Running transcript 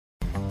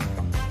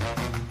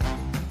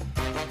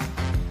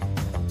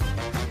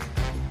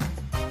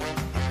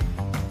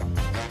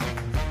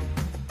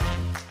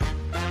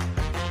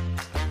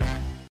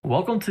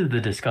Welcome to the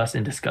Discuss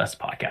and Discuss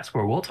podcast,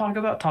 where we'll talk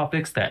about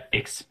topics that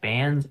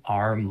expand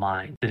our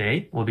mind.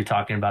 Today, we'll be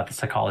talking about The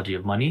Psychology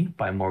of Money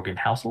by Morgan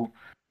Housel.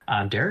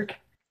 I'm Derek.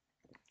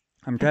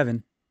 I'm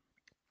Kevin.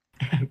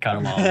 Got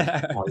him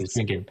while he's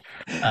drinking.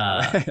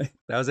 That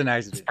was an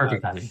It's accident.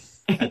 perfect timing.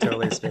 I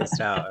totally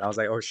spaced out. I was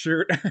like, oh,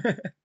 shoot.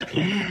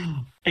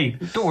 Hey,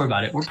 don't worry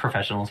about it. We're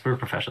professionals.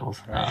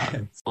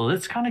 Well,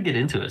 let's kind of get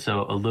into it.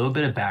 So a little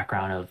bit of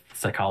background of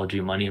Psychology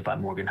of Money by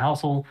Morgan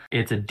Housel.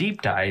 It's a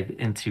deep dive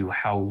into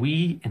how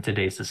we in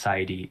today's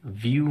society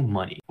view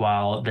money.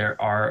 While there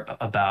are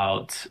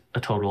about a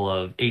total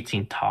of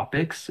 18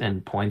 topics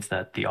and points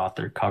that the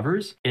author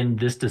covers, in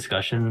this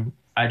discussion,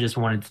 I just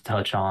wanted to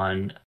touch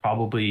on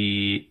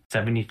probably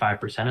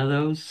 75% of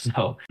those.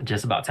 So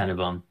just about 10 of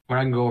them. We're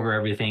not going to go over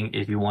everything.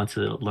 If you want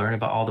to learn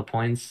about all the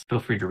points, feel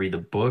free to read the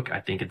book.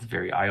 I think it's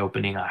very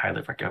eye-opening. I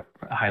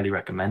highly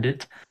recommend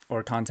it.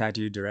 Or contact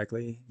you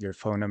directly. Your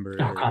phone number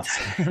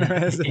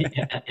is...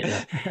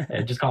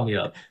 yeah. Just call me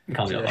up.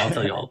 I'll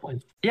tell you all the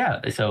points.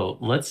 Yeah, so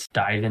let's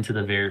dive into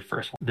the very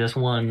first one. This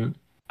one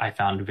I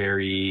found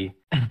very...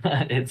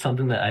 it's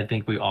something that I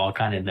think we all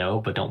kind of know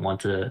but don't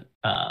want to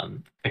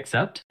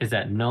accept, is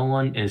that no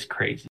one is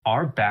crazy.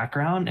 Our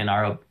background and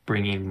our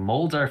upbringing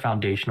molds our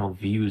foundational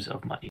views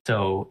of money.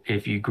 So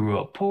if you grew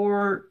up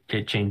poor,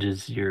 it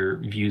changes your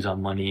views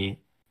on money.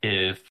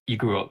 If you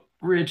grew up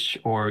rich,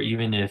 or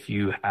even if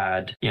you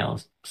had,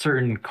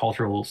 certain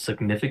cultural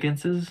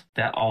significances,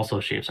 that also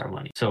shapes our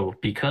money. So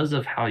because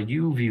of how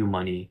you view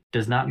money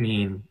does not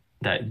mean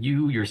that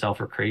you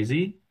yourself are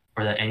crazy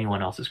or that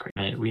anyone else is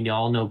crazy. We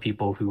all know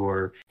people who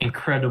are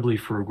incredibly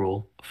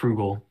frugal.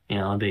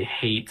 They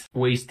hate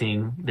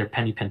wasting, they're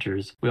penny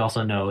pinchers. We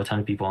also know a ton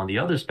of people on the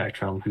other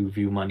spectrum who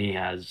view money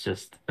as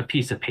just a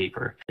piece of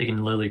paper. They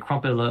can literally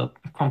crumple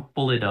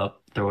it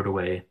up, throw it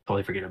away,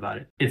 totally forget about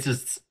it. It's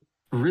just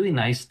really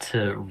nice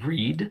to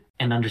read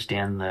and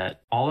understand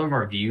that all of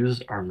our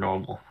views are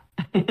normal.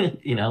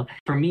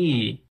 For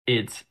me,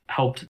 it's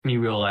helped me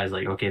realize,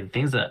 okay, the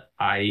things that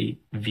I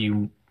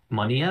view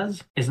money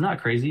as is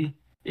not crazy.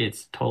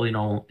 It's totally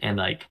normal, and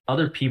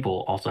other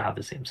people also have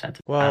the same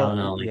sentiment. Well, I don't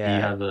know. Do you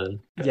have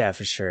Yeah,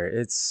 for sure.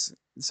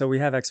 So we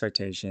have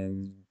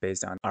expectations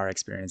based on our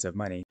experience of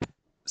money.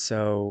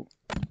 So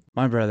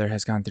my brother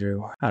has gone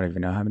through, I don't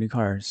even know how many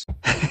cars.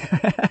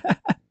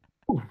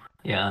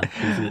 Yeah,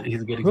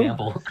 he's a good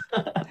example.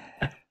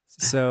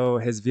 So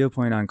his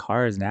viewpoint on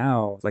cars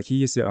now, he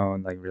used to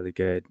own really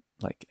good,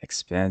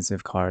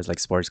 expensive cars,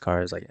 sports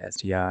cars, like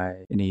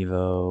STI, an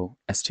Evo,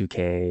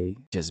 S2K,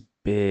 just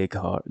big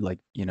car,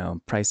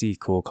 pricey,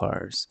 cool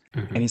cars.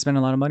 Mm-hmm. And he spent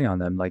a lot of money on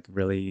them.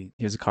 He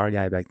was a car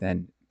guy back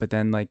then. But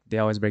then they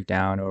always break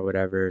down or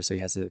whatever, so he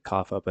has to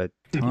cough up a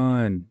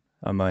ton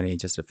of money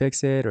just to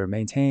fix it or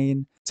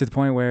maintain, to the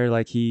point where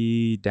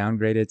he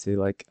downgraded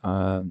to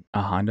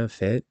a Honda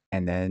Fit,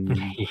 and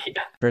then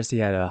first he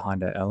had a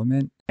Honda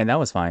Element, and that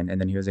was fine, and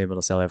then he was able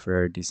to sell it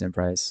for a decent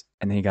price,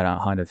 and then he got a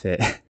Honda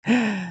Fit.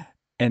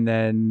 And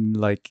then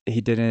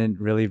he didn't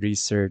really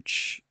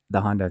research the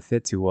Honda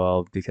Fit too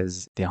well,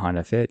 because the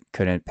Honda Fit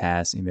couldn't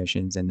pass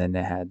emissions, and then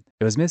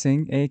it was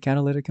missing a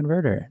catalytic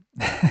converter.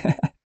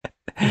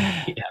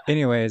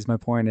 Anyways, my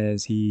point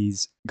is,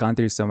 he's gone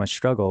through so much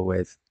struggle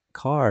with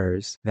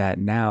cars that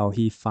now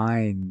he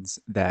finds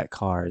that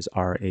cars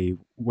are a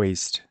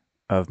waste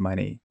of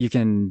money. You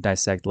can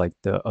dissect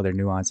the other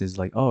nuances,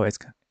 it's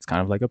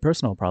kind of like a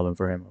personal problem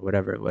for him, or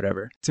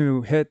whatever.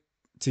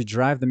 To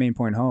drive the main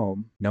point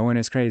home, no one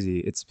is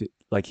crazy. It's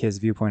his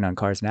viewpoint on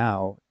cars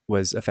now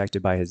was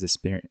affected by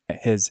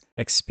his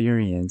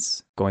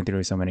experience going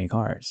through so many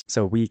cars.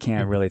 So we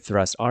can't really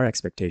thrust our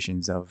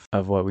expectations of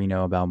what we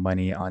know about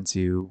money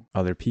onto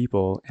other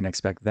people and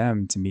expect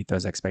them to meet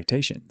those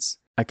expectations.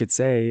 I could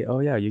say, oh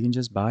yeah, you can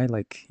just buy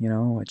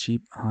a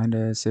cheap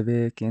Honda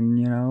Civic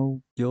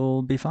and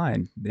you'll be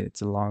fine.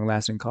 It's a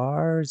long-lasting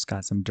car, it's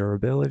got some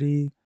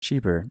durability,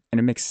 cheaper, and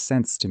it makes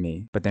sense to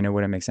me. But then it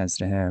wouldn't make sense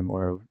to him,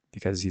 or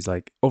because he's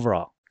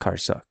overall,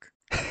 cars suck.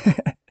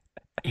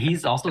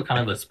 He's also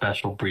kind of a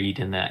special breed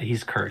in that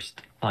he's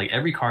cursed.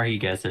 Every car he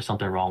gets, there's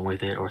something wrong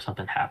with it, or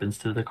something happens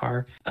to the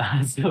car.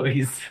 So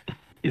he's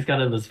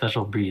kind of a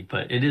special breed.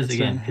 But it is,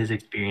 again, his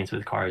experience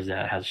with cars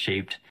that has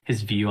shaped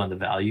his view on the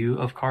value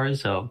of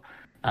cars. So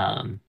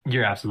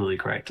you're absolutely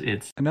correct.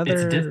 It's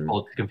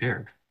difficult to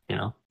compare.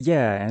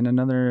 Yeah, and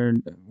another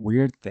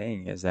weird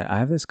thing is that I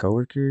have this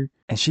coworker,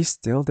 and she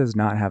still does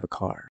not have a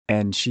car,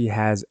 and she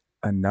has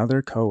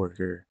another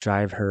coworker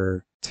drive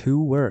her to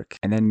work,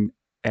 and then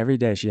every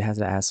day she has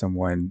to ask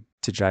someone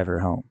to drive her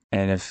home,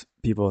 and if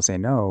people say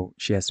no,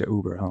 she has to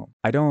Uber home.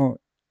 I don't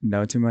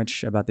know too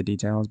much about the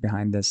details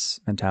behind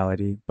this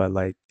mentality, but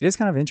it is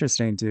kind of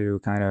interesting to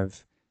kind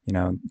of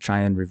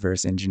try and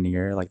reverse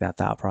engineer that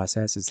thought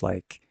process. It's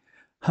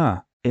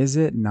is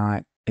it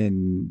not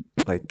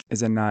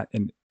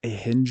a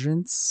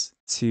hindrance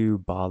to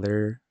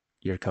bother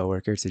your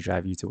coworker to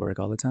drive you to work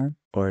all the time,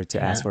 or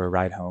to ask for a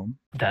ride home?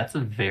 That's so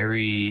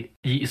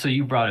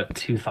you brought up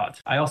two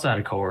thoughts. I also had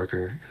a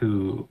coworker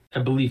who I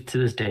believe to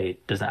this day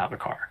doesn't have a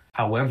car.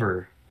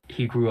 However,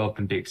 he grew up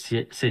in big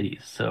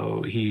cities.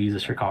 So he's a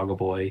Chicago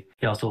boy.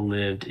 He also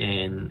lived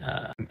in,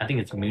 I think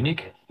it's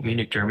Munich,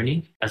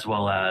 Germany, as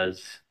well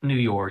as New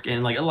York,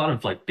 and like a lot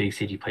of like big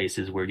city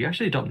places where you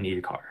actually don't need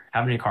a car.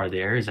 Having a car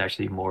there is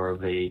actually more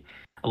of a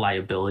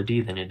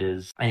liability than it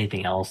is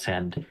anything else,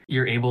 and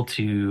you're able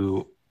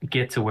to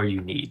get to where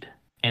you need.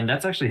 And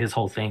that's actually his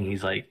whole thing.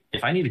 He's like,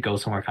 if I need to go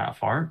somewhere kind of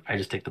far, I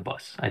just take the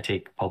bus. I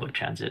take public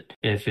transit.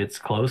 If it's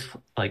close,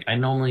 like I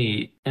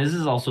normally, and this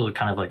is also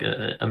kind of like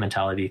a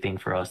mentality thing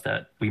for us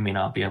that we may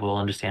not be able to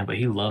understand, but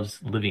he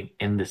loves living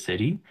in the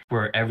city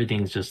where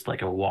everything's just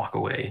like a walk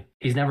away.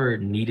 He's never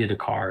needed a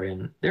car.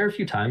 And there are a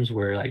few times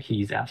where like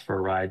he's asked for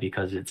a ride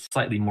because it's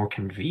slightly more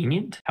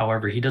convenient.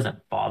 However, he doesn't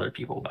bother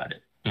people about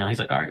it. He's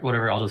like, all right,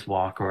 whatever, I'll just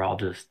walk or I'll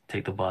just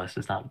take the bus.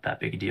 It's not that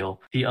big a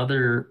deal. The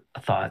other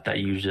thought that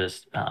you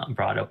just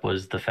brought up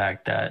was the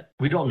fact that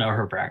we don't know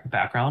her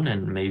background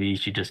and maybe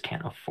she just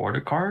can't afford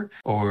a car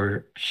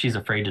or she's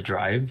afraid to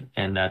drive.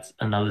 And that's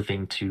another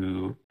thing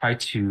to try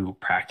to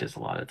practice a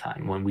lot of the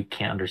time when we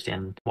can't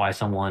understand why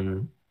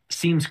someone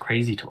seems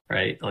crazy to,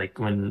 right? Like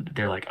when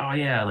they're like, oh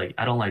yeah, like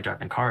I don't like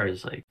driving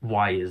cars. Like,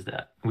 why is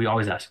that? We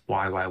always ask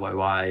why,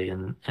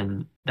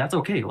 and that's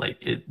okay. Like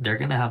they're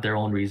gonna have their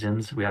own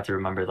reasons. We have to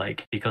remember,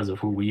 like, because of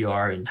who we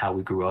are and how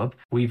we grew up,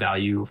 we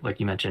value, like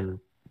you mentioned,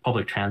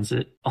 public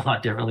transit a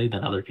lot differently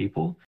than other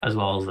people, as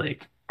well as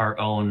like our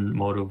own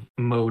mode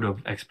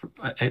of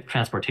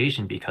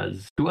transportation,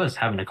 because to us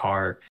having a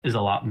car is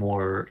a lot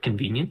more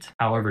convenient.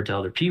 However, to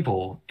other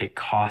people it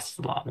costs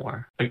a lot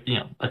more. Like,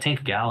 a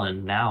tank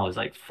gallon now is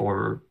like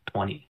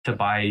 4.20. To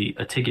buy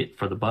a ticket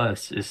for the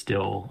bus is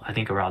still, I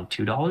think, around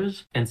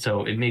 $2. And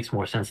so it makes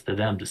more sense to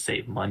them to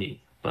save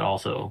money, but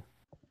also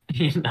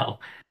you know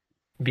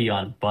be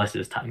on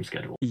buses time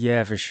schedule.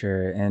 Yeah, for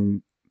sure.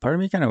 And part of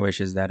me kind of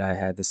wishes that I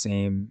had the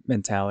same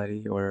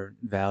mentality or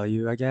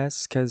value, I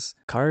guess, because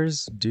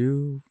cars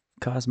do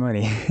cost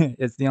money.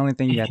 It's the only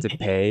thing you have to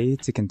pay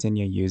to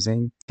continue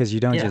using, because you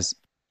don't Yeah, just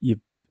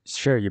you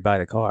sure you buy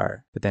the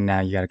car, but then now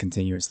you got to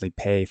continuously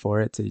pay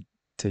for it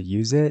to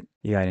use it.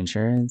 You got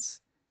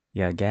insurance,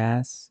 you got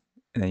gas,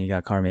 and then you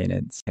got car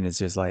maintenance, and it's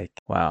just like,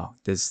 wow,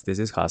 this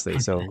is costly.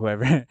 So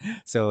whoever,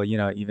 so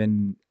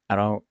even I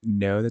don't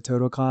know the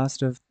total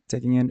cost of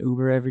taking an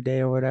Uber every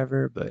day or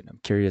whatever, but I'm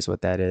curious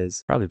what that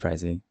is. Probably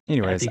pricey. I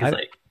Anyways, think it's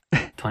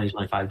like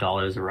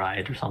 $25 a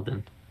ride or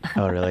something.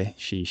 oh really?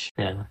 Sheesh.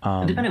 Yeah, and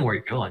Um, depending where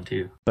you're going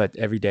too. but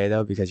every day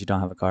though, because you don't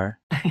have a car.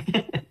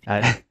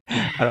 I,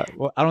 I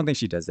don't think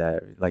she does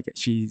that. Like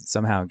she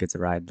somehow gets a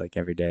ride like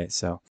every day.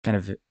 So kind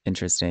of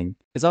interesting.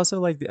 It's also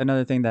like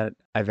another thing that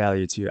I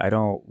value too. I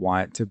don't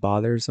want to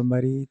bother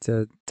somebody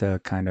to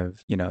kind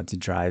of, to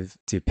drive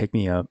to pick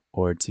me up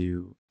or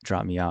to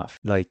drop me off.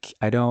 Like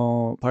I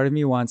don't, part of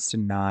me wants to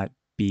not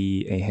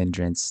be a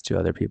hindrance to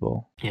other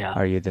people. Yeah,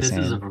 Are you the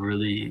same?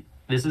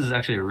 this is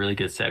actually a really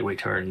good segue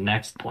to our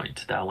next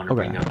point that I want to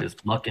Okay. bring up is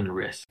luck and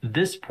risk.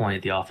 This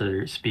point, the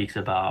author speaks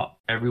about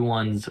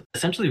everyone's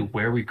essentially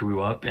where we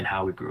grew up and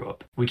how we grew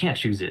up. We can't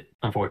choose it,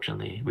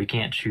 unfortunately. We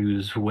can't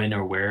choose when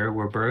or where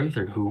we're birthed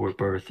or who we're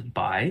birthed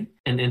by.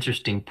 An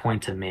interesting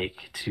point to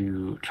make,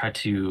 to try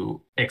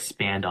to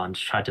expand on, to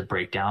try to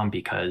break down,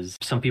 because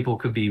some people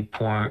could be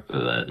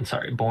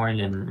born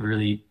in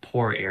really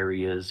poor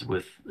areas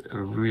with a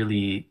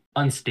really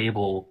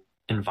unstable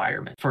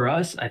environment. For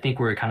us, I think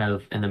we're kind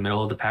of in the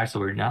middle of the pack, so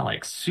we're not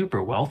like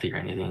super wealthy or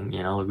anything.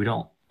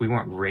 We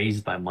weren't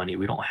raised by money.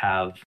 We don't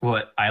have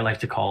what I like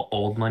to call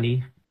old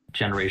money,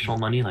 generational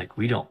money. Like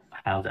we don't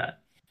have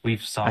that.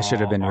 We've I should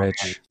have saw been our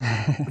rich.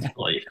 parents,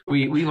 like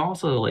we've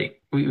also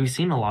like we've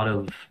seen a lot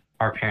of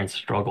our parents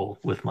struggle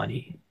with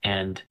money,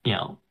 and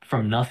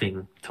from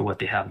nothing to what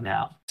they have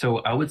now. So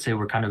I would say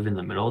we're kind of in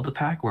the middle of the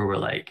pack where we're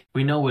like,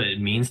 we know what it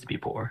means to be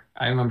poor.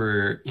 I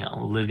remember,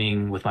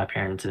 living with my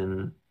parents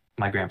in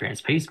my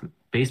grandparents'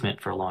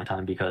 basement for a long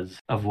time because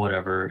of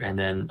whatever, and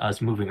then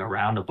us moving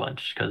around a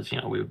bunch because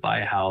we would buy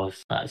a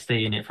house,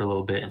 stay in it for a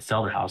little bit, and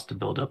sell the house to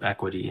build up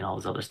equity and all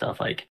this other stuff.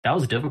 Like that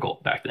was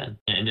difficult back then.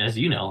 And as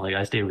you know, like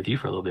I stayed with you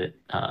for a little bit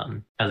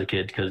as a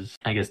kid because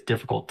I guess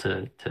difficult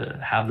to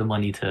have the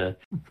money to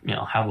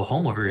have a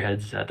home over your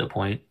heads at the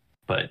point.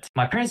 But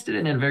my parents did it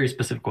in a very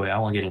specific way. I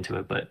won't get into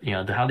it, but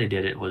how they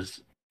did it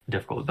was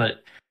difficult.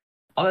 But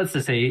all that's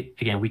to say,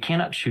 again, we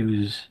cannot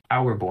choose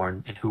how we're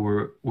born and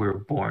who we're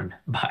born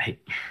by.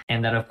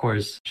 And that, of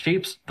course,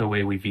 shapes the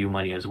way we view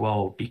money as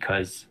well,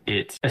 because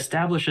it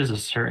establishes a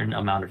certain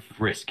amount of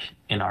risk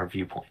in our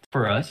viewpoint.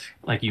 For us,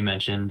 like you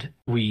mentioned,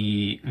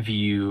 we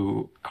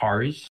view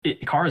cars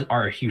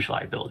are a huge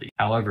liability.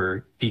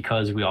 However,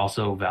 because we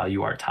also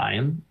value our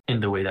time in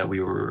the way that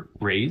we were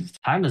raised,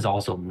 time is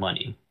also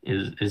money,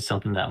 is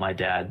something that my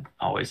dad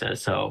always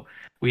says. So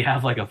we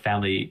have like a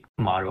family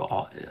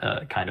motto,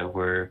 kind of,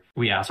 where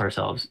we ask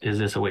ourselves, is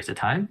this a waste of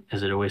time?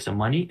 Is it a waste of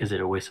money? Is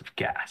it a waste of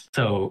gas?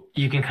 So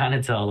you can kind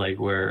of tell like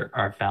where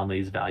our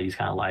family's values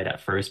kind of lied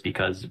at first,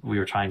 because we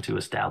were trying to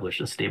establish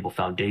a stable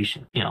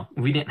foundation.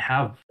 We didn't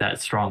have that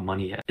strong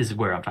money yet, is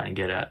where I'm trying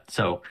to get at.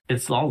 So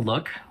it's all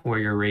luck where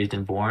you're raised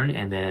and born,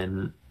 and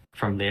then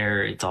from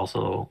there, it's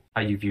also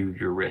how you view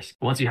your risk.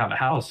 Once you have a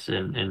house,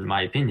 in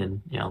my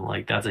opinion,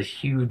 like that's a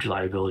huge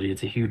liability.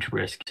 It's a huge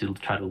risk to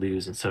try to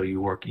lose. And so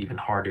you work even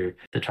harder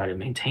to try to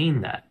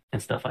maintain that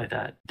and stuff like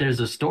that. There's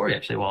a story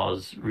actually while I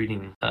was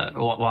reading,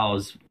 while I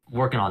was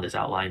working on this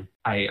outline,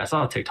 I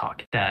saw a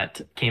TikTok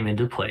that came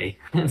into play.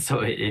 And so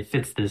it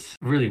fits this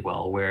really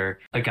well where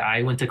a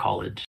guy went to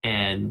college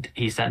and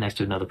he sat next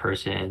to another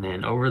person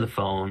and over the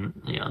phone,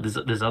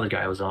 this other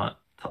guy was on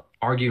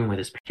arguing with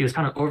his, he was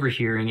kind of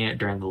overhearing it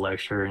during the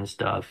lecture and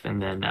stuff.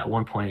 And then at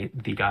one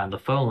point, the guy on the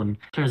phone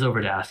turns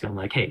over to ask him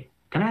like, "Hey,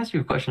 can I ask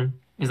you a question?"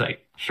 He's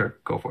like, "Sure,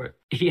 go for it."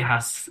 He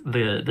asks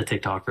the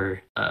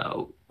TikToker,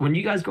 "When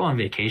you guys go on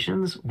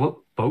vacations, what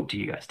boat do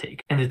you guys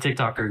take?" And the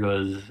TikToker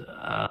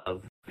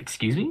goes,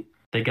 "Excuse me?"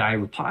 The guy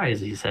replies,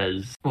 he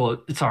says,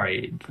 "Well,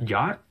 sorry,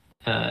 yacht?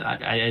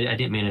 I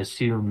didn't mean to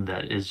assume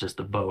that it's just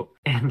a boat."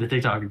 And the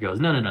TikToker goes,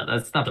 "No, no, no,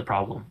 that's not the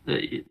problem.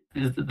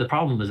 The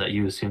problem is that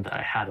you assumed that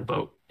I had a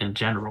boat in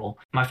general.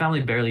 My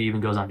family barely even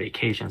goes on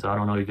vacation, so I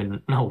don't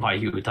even know why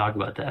you would talk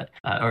about that,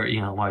 or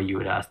why you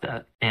would ask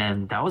that."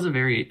 And that was a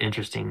very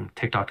interesting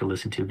TikTok to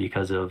listen to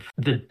because of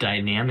the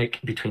dynamic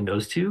between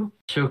those two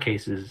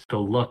showcases the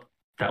look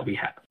that we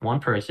have. One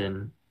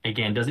person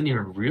again doesn't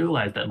even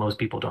realize that most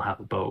people don't have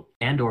a boat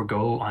and or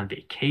go on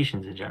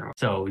vacations in general.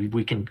 So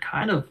we can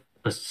kind of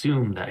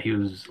assume that he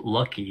was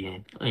lucky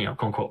and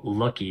quote unquote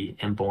lucky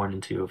and born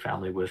into a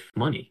family with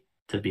money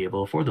to be able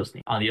to afford those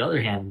things. On the other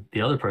hand,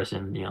 the other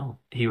person,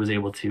 he was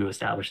able to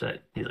establish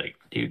that he's like,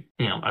 "Dude,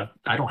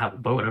 I don't have a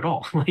boat at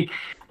all. Like,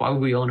 why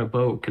would we own a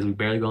boat? Because we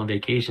barely go on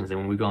vacations. And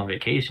when we go on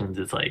vacations,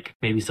 it's like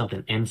maybe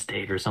something in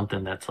state or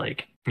something that's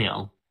like,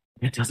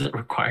 it doesn't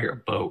require a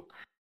boat."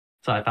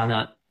 So I found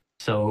that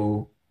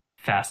so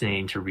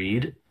fascinating to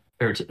read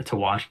or to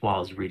watch while I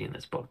was reading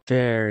this book.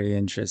 Very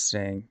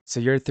interesting. So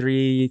your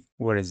three,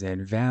 what is it,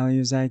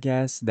 values, I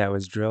guess, that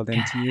was drilled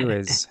into you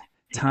is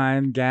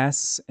time,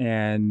 gas,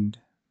 and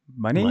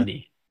money?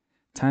 Money.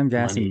 Time,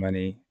 gas, and Money.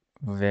 money.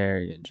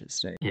 Very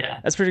interesting.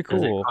 Yeah. That's pretty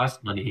Does it cool.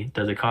 cost money?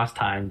 Does it cost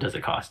time? Does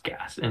it cost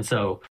gas? And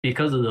so,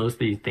 because of those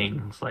three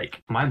things,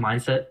 like my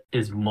mindset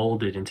is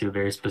molded into a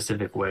very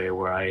specific way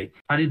where I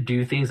try to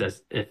do things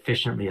as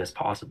efficiently as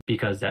possible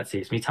because that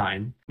saves me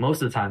time.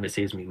 Most of the time, it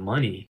saves me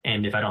money.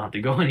 And if I don't have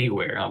to go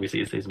anywhere,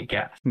 obviously, it saves me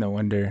gas. No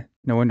wonder.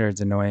 No wonder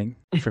it's annoying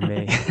for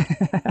me.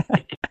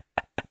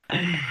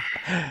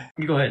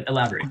 You go ahead,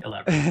 elaborate.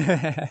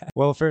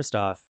 Well, first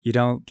off, you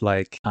don't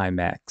like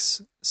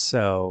IMAX,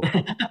 so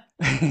we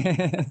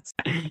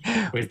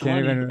Waste of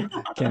money.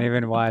 can't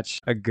even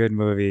watch a good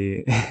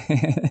movie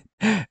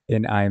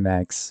in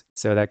IMAX.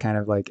 So that kind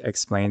of like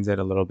explains it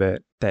a little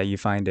bit that you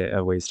find it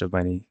a waste of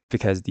money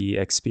because the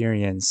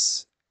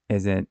experience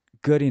isn't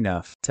good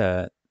enough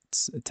to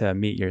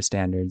meet your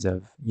standards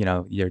of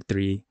your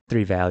three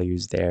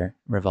values there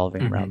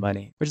revolving around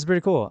money, which is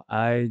pretty cool.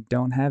 I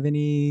don't have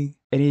any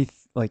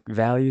like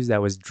values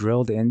that was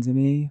drilled into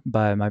me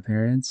by my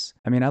parents.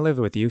 I mean, I lived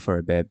with you for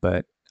a bit,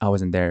 but I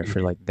wasn't there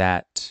for like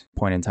that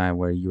point in time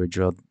where you were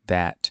drilled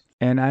that.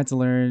 And I had to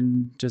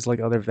learn just like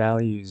other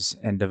values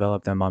and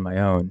develop them on my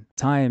own.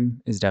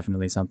 Time is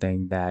definitely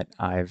something that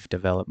I've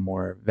developed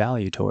more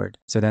value toward.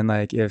 So then,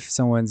 like, if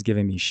someone's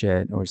giving me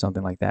shit or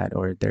something like that,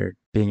 or they're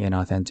being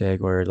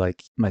inauthentic, or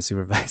like my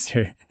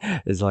supervisor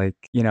is like,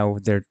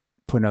 they're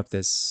putting up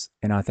this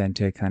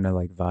inauthentic kind of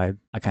like vibe,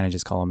 I kind of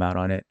just call them out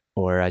on it,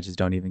 or I just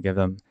don't even give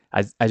them.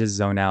 I just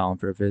zone out on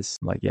purpose.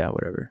 I'm like, yeah,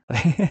 whatever.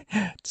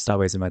 Stop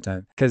wasting my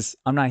time. Because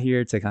I'm not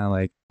here to kind of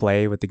like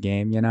play with the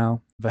game,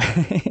 But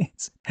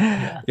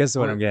I guess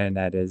what I'm getting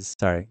at is,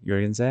 sorry, you were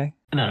going to say?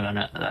 No.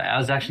 I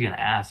was actually going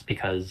to ask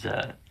because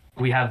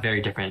we have very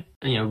different,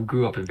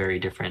 grew up in very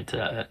different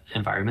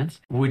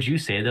environments. Would you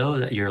say, though,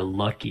 that you're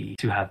lucky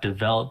to have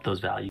developed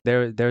those values?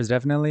 There's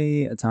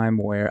definitely a time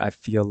where I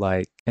feel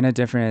like in a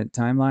different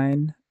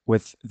timeline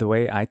with the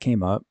way I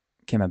came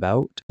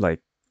about, like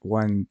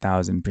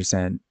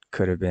 1000%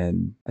 could have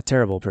been a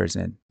terrible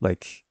person,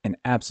 like an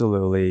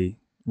absolutely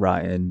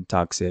rotten,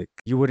 toxic,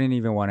 you wouldn't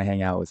even want to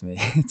hang out with me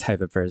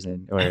type of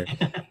person. Or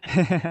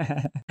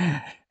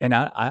and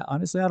I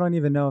honestly, I don't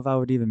even know if I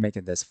would even make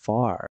it this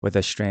far with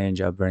a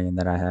strange upbringing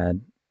that I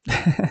had.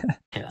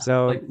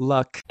 So like,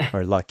 luck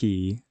or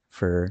lucky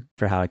for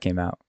how it came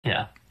out.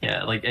 Yeah.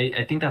 Like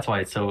I think that's why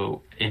it's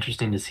so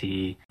interesting to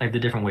see like the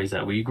different ways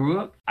that we grew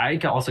up. I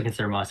can also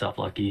consider myself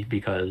lucky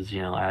because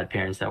I had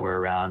parents that were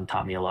around,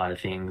 taught me a lot of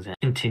things, and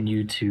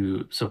continue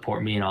to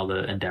support me in all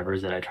the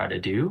endeavors that I try to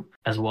do,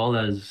 as well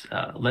as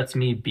lets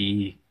me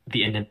be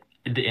the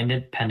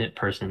independent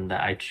person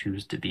that I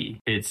choose to be.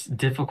 It's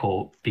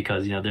difficult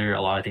because there are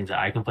a lot of things that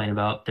I complain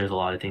about. There's a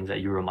lot of things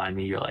that you remind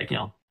me. You're like,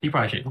 you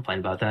probably shouldn't complain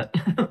about that.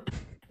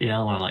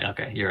 I'm like,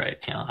 okay, you're right.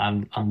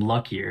 I'm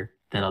luckier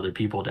than other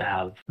people to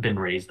have been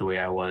raised the way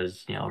I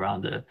was,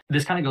 around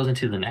this kind of goes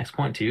into the next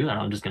point too. And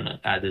I'm just going to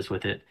add this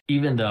with it.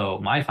 Even though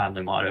my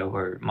family motto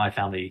or my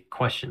family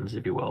questions,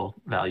 if you will,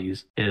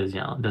 values is,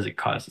 does it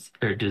cost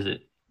or does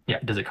it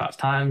cost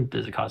time?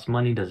 Does it cost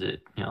money? Does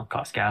it,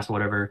 cost gas,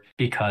 whatever?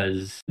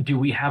 Because do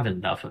we have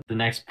enough of the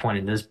next point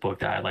in this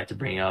book that I'd like to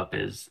bring up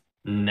is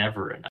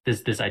never enough.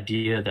 This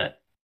idea that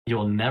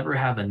you'll never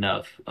have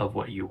enough of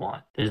what you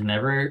want. There's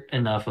never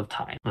enough of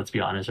time. Let's be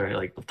honest, right?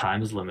 Like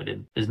time is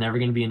limited. There's never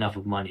going to be enough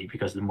of money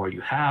because the more you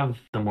have,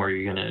 the more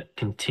you're going to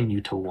continue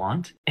to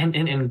want. And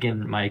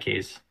again, in my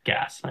case,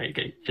 gas. Like,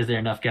 is there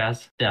enough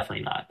gas?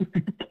 Definitely not.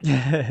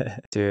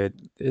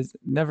 Dude, it's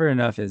never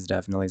enough is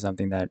definitely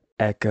something that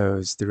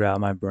echoes throughout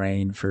my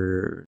brain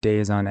for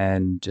days on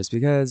end just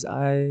because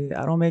I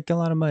don't make a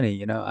lot of money,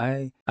 you know.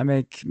 I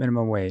make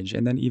minimum wage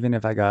and then even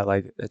if I got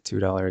like a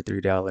 $2 or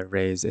 $3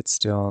 raise, it's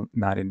still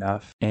not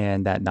enough.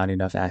 And that not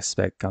enough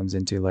aspect comes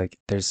into like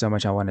there's so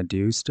much I want to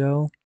do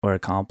still or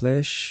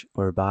accomplish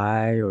or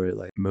buy or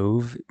like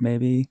move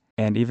maybe.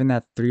 And even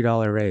that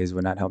 $3 raise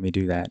would not help me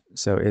do that.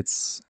 So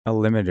it's a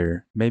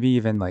limiter, maybe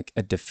even like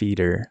a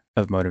defeater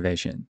of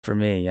motivation for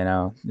me, you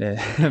know.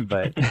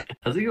 But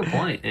That's a good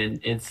point. And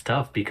it's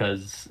tough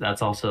because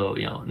that's also,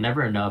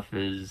 never enough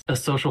is a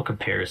social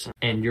comparison.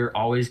 And you're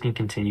always going to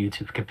continue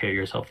to compare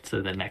yourself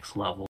to the next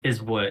level,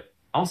 is what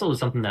also is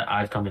something that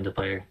I've come into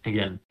play.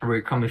 Again,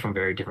 we're coming from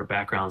very different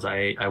backgrounds.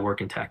 I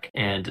work in tech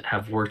and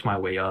have worked my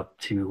way up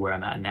to where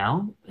I'm at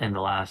now in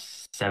the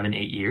last 7,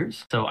 8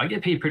 years. So I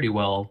get paid pretty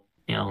well,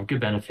 good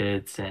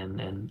benefits,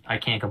 and I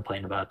can't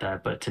complain about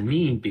that. But to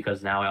me,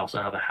 because now I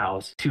also have a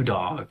house, two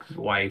dogs,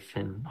 wife,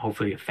 and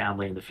hopefully a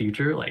family in the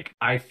future, like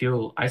I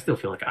still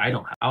feel like I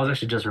don't have. I was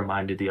actually just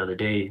reminded the other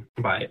day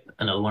by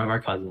another one of our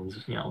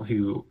cousins,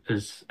 who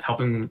is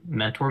helping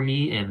mentor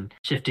me in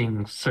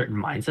shifting certain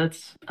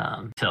mindsets.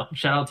 So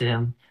shout out to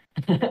him.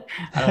 I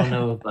don't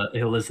know if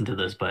he'll listen to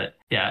this, but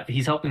yeah,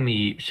 he's helping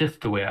me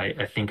shift the way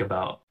I think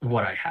about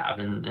what I have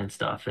and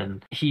stuff.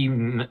 And he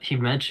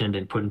mentioned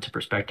and put into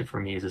perspective for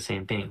me is the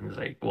same thing. He's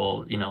like,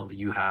 well,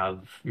 you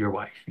have your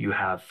wife, you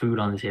have food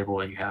on the table,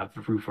 and you have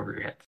a roof over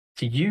your head.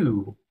 To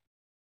you,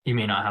 you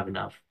may not have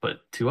enough,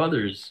 but to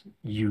others,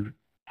 you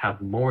have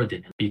more than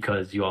it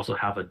because you also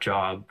have a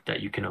job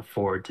that you can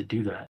afford to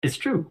do that. It's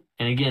true.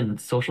 And again,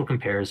 social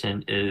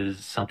comparison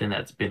is something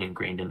that's been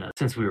ingrained in us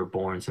since we were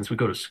born, since we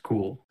go to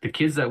school. The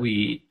kids that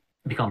we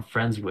become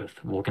friends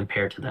with will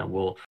compare to them.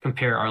 We'll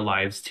compare our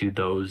lives to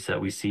those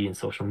that we see in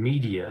social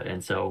media.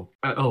 And so,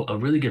 oh, a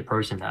really good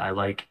person that I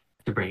like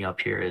to bring up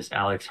here is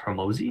Alex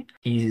Hormozy.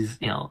 He's,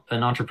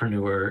 an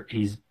entrepreneur.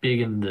 He's big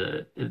in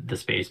the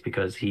space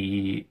because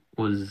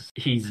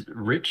he's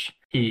rich.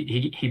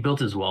 He built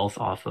his wealth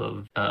off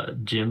of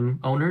gym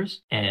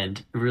owners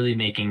and really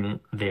making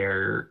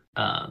their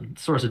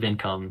source of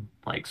income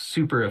like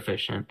super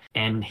efficient.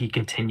 And he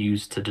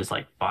continues to just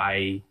like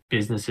buy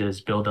businesses,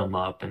 build them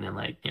up, and then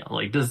like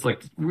does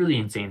like really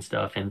insane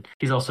stuff. And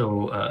he's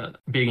also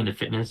big into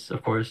fitness,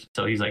 of course.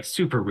 So he's like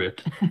super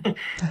ripped.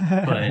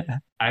 But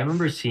I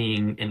remember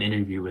seeing an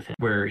interview with him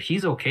where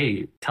he's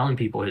okay telling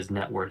people his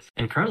net worth.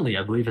 And currently,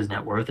 I believe his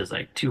net worth is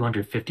like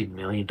 $250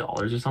 million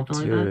or something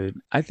like that.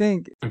 dude, I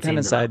think Insane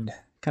amount.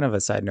 kind of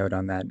a side note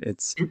on that.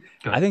 It's Go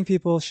I ahead. think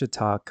people should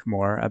talk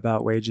more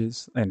about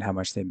wages and how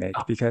much they make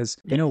Oh, because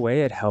in yeah. a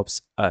way it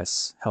helps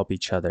us help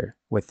each other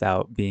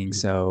without being Mhm.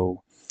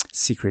 so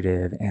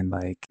secretive and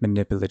like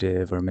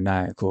manipulative or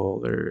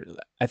maniacal or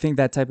I think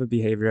that type of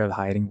behavior of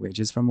hiding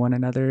wages from one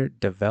another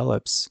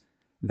develops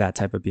that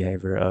type of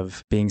behavior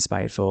of being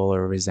spiteful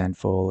or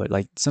resentful or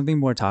like something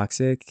more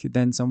toxic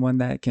than someone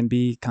that can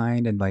be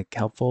kind and like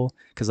helpful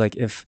because like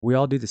if we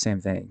all do the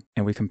same thing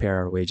and we compare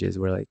our wages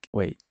we're like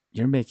wait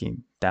you're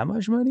making that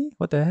much money?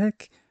 What the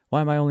heck? Why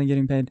am I only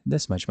getting paid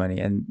this much money?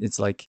 And it's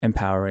like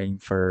empowering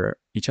for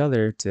each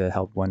other to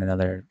help one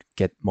another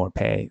get more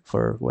pay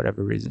for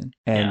whatever reason.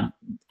 Yeah.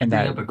 You And bring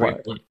that up a great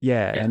what point.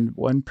 yeah, Yeah. and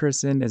one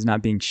person is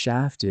not being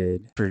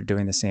shafted for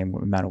doing the same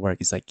amount of work.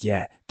 It's like,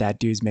 yeah, that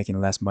dude's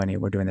making less money.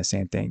 We're doing the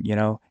same thing. You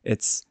know,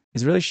 it's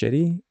really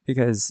shitty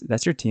because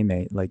that's your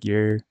teammate. Like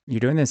you're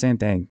doing the same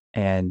thing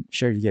and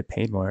sure you get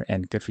paid more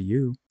and good for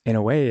you. In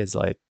a way it's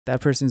like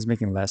that person's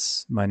making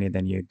less money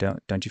than you.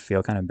 Don't you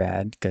feel kind of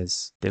bad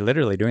because they're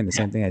literally doing the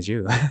Yeah. same thing as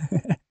you?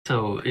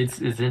 So it's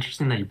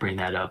interesting that you bring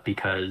that up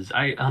because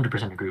I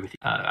 100% agree with you.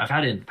 I've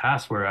had it in the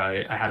past where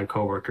I had a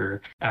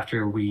coworker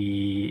after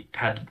we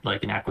had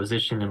like an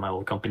acquisition in my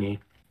old company.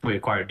 We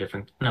acquired a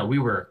different, no, we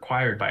were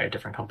acquired by a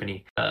different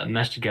company,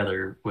 meshed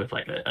together with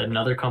like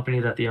another company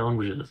that they own,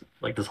 which is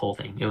like this whole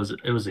thing. It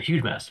was a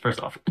huge mess, first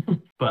off.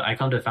 But I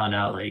come to find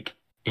out like,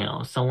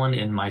 someone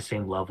in my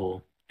same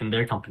level in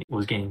their company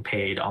was getting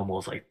paid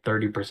almost like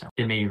 30%.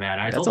 It made me mad.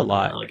 I That's told a them,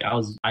 lot. like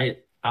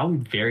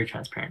I'm very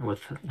transparent with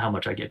how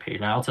much I get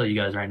paid. Now I'll tell you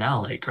guys right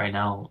now, like right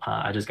now,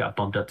 I just got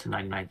bumped up to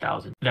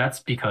 99,000. That's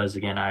because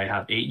again, I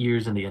have 8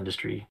 years in the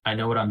industry. I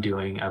know what I'm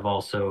doing. I've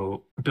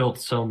also built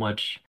so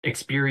much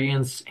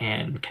experience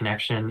and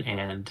connection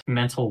and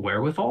mental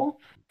wherewithal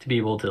to be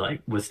able to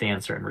like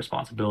withstand certain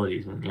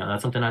responsibilities. And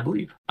that's something I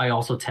believe. I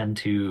also tend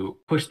to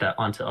push that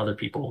onto other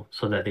people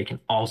so that they can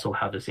also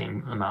have the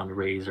same amount of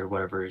raise or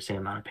whatever, same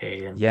amount of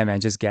pay. And Yeah, man,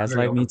 just I'm very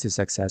gaslight me open. to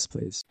success,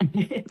 please.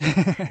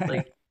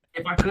 Like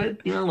if I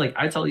could, like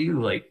I tell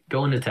you, like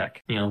go into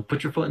tech,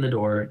 put your foot in the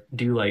door,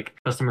 do like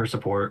customer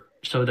support,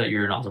 show that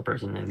you're an awesome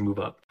person and move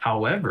up.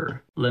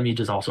 However, let me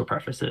just also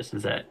preface this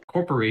is that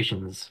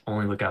corporations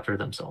only look after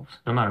themselves,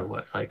 no matter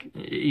what. Like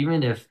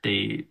even if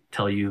they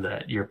tell you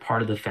that you're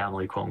part of the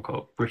family, quote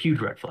unquote, we're a huge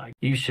red flag.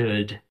 You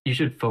should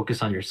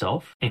focus on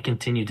yourself and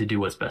continue to do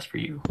what's best for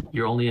you.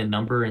 You're only a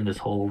number in this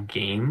whole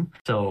game.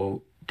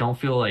 So don't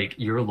feel like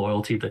your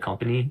loyalty to the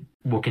company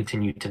will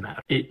continue to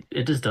matter. It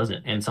just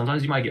doesn't. And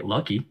sometimes you might get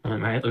lucky.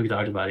 Right? Like we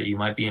talked about it. You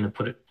might be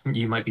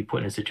put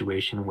in a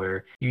situation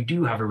where you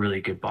do have a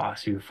really good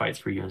boss who fights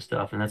for you and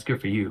stuff, and that's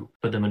good for you.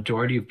 But the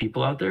majority of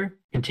people out there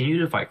continue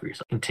to fight for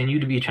yourself.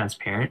 Continue to be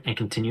transparent and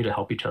continue to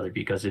help each other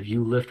because if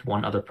you lift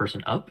one other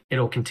person up,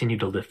 it'll continue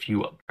to lift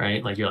you up,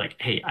 right? Like you're like,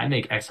 hey, I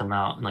make X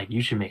amount, and like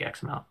you should make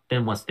X amount.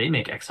 Then once they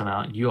make X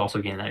amount, you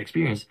also gain that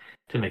experience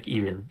to make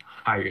even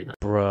higher than.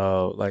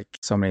 Bro, like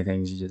so many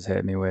things you just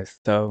hit me with.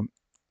 So,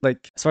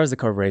 like as far as the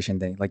corporation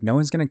thing, like no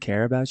one's gonna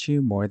care about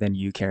you more than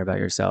you care about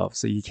yourself.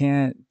 So you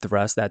can't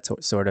thrust that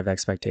sort of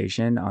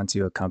expectation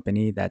onto a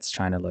company that's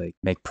trying to like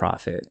make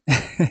profit.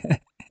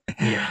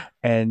 Yeah.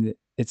 And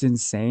it's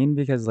insane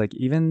because like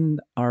even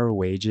our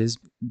wages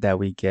that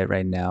we get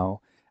right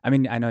now, I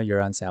mean, I know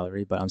you're on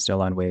salary, but I'm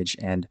still on wage,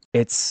 and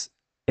it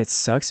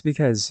sucks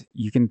because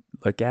you can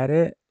look at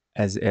it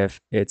as if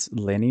it's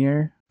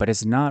linear, but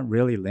it's not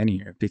really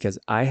linear because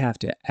I have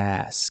to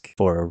ask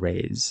for a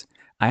raise.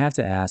 I have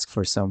to ask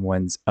for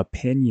someone's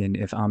opinion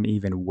if I'm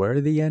even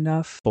worthy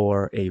enough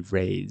for a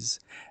raise.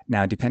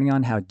 Now, depending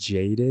on how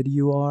jaded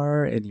you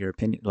are in your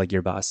opinion, like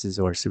your bosses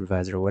or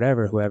supervisor or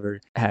whatever,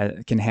 whoever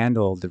can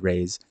handle the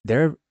raise,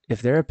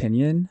 if their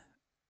opinion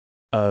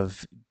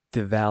of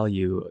the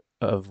value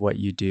of what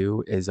you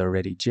do is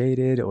already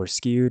jaded or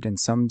skewed in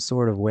some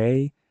sort of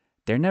way,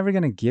 they're never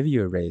going to give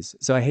you a raise.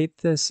 So I hate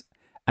this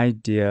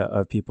idea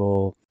of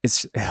people.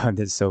 It's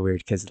this is so weird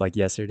because like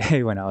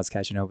yesterday when I was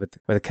catching up with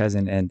a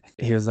cousin and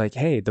he was like,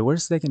 "Hey, the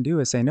worst they can do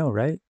is say no,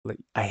 right?" Like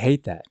I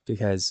hate that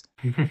because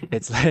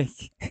it's like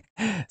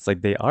it's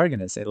like they are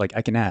gonna say like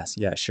I can ask,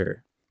 yeah,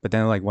 sure. But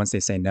then like once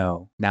they say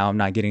no, now I'm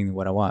not getting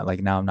what I want.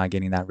 Like now I'm not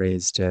getting that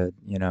raise to,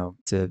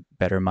 to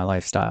better my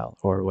lifestyle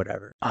or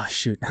whatever. Oh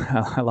shoot.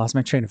 I lost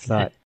my train of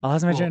thought. I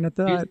lost my train Well,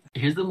 of here's thought.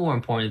 here's the more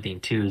important thing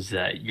too is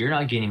that you're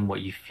not getting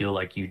what you feel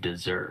like you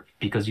deserve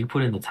because you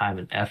put in the time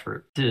and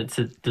effort to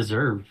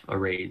deserve a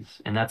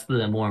raise. And that's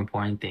the more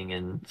important thing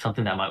and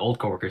something that my old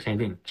coworker, same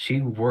thing.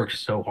 She worked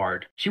so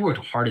hard. She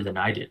worked harder than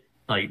I did.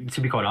 Like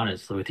to be quite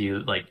honest with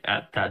you, like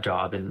at that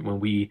job and when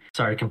we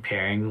started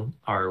comparing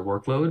our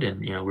workload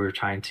and we were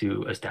trying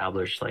to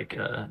establish like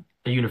a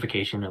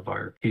unification of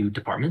our two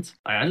departments,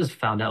 I just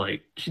found out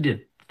like she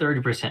did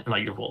 30%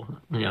 like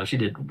well, she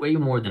did way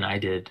more than I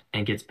did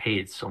and gets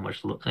paid so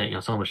much,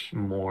 so much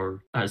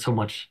more, so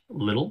much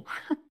little,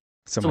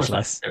 So so much much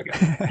less. less. There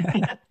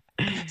we go.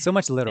 So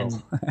much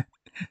little.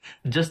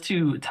 And just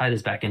to tie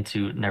this back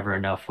into Never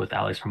Enough with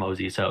Alex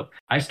Hormozy. So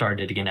I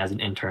started again as an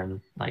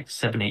intern like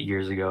 7, 8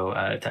 years ago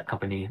at a tech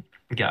company.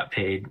 Got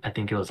paid, I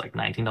think it was like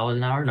 $19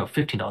 an hour. No,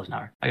 $15 an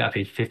hour. I got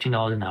paid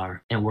 $15 an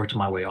hour and worked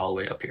my way all the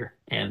way up here.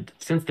 And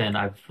since then,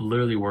 I've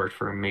literally worked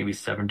for maybe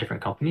 7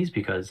 different companies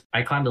because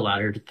I climbed the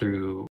ladder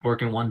through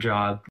working one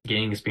job,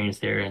 getting experience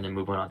there, and then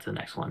moving on to the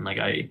next one.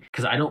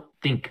 Because I don't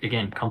think,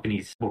 again,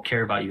 companies will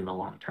care about you in the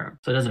long term.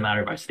 So it doesn't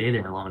matter if I stay there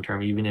in the long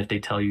term, even if they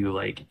tell you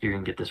like you're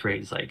gonna get this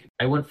raise. Like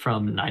I went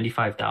from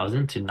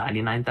 95,000 to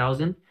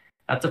 99,000.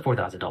 That's a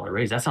 $4,000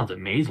 raise. That sounds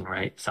amazing,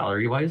 right?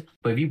 Salary wise.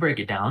 But if you break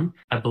it down,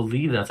 I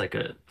believe that's like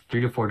a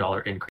 $3 to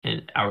 $4 increase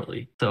in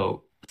hourly.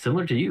 So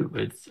similar to you,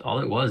 it's all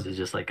it was is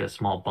just like a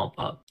small bump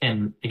up.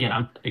 And again,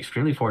 I'm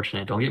extremely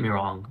fortunate, don't get me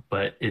wrong,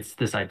 but it's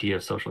this idea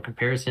of social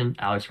comparison.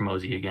 Alex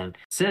Ramosi again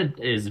said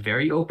is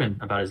very open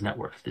about his net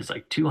worth. It's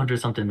like 200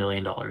 something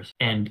million dollars.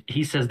 And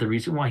he says the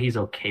reason why he's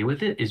okay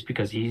with it is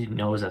because he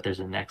knows that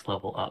there's a next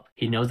level up.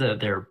 He knows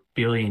that there are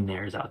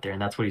billionaires out there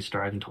and that's what he's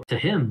striving towards. To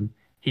him,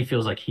 he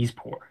feels like he's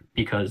poor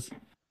because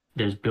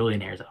there's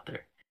billionaires out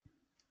there.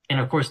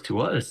 And of course, to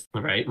us,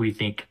 right, we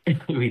think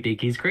we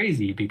think he's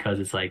crazy because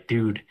it's like,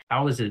 dude,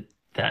 how is it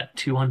that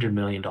 $200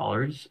 million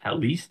at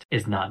least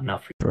is not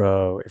enough for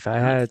Bro, if I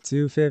you? had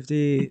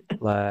 250,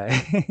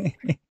 like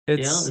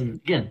it's And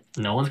again,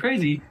 no one's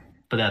crazy,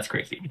 but that's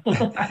crazy.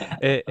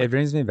 it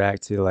brings me back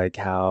to like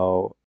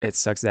how it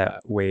sucks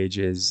that wage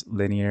is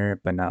linear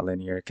but not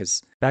linear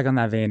because back on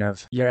that vein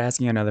of you're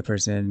asking another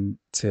person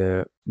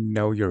to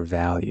know your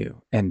value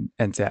and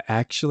to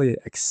actually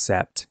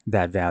accept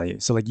that value.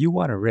 So like you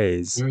want to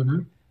raise, hmm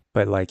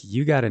but like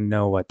you got to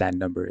know what that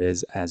number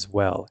is as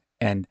well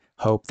and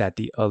hope that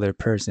the other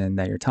person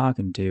that you're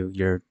talking to,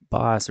 your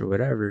boss or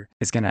whatever,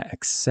 is going to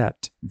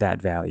accept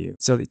that value.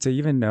 So to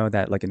even know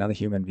that like another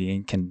human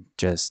being can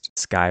just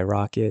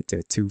skyrocket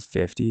to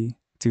 250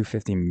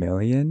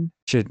 million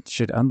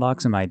should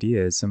unlock some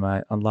ideas,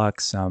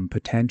 unlock some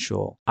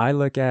potential. I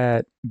look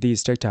at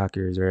these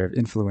TikTokers or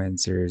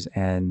influencers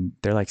and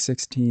they're like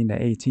 16 to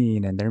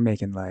 18 and they're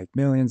making like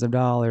millions of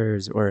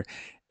dollars or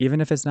even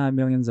if it's not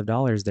millions of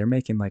dollars, they're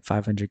making like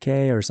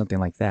 500K or something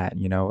like that,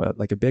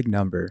 like a big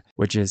number,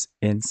 which is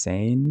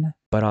insane.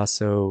 But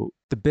also,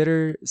 the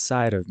bitter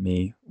side of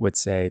me would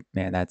say,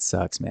 man, that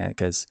sucks, man,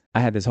 because I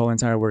had this whole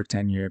entire work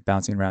tenure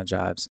bouncing around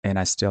jobs and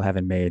I still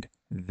haven't made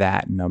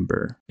that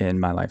number in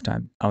my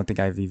lifetime. I don't think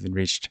I've even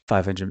reached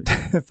 500,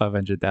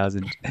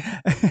 500,000.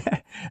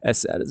 As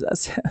sad as that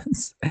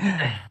sounds.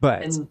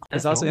 But And it's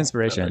that's also normal.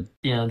 inspiration.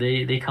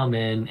 They come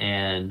in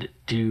and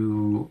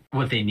do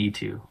what they need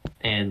to.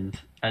 And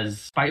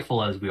as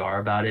spiteful as we are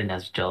about it and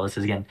as jealous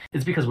as, again,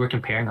 it's because we're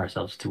comparing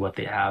ourselves to what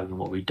they have and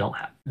what we don't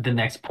have. The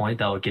next point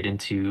that I'll get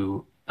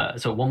into,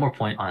 so one more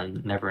point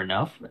on never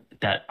enough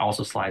that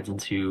also slides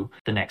into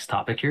the next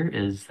topic here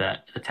is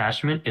that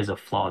attachment is a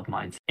flawed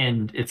mindset.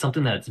 And it's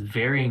something that's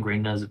very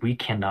ingrained in us. We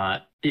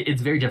cannot,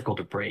 it's very difficult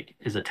to break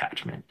is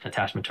attachment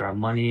to our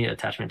money,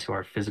 attachment to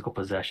our physical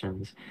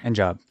possessions, And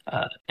job.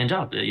 and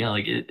job.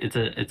 Like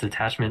it's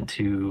attachment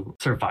to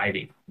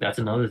surviving. That's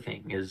another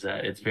thing is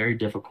that it's very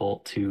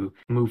difficult to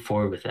move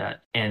forward with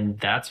that, and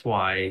that's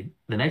why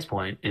the next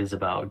point is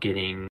about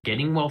getting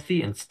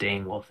wealthy and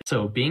staying wealthy.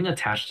 So being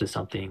attached to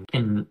something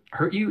can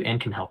hurt you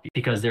and can help you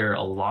because there are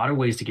a lot of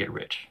ways to get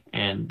rich.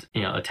 And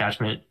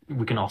attachment,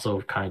 we can also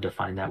kind of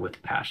define that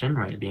with passion,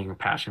 right? Being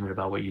passionate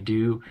about what you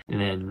do,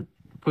 and then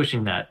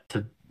pushing that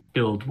to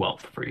build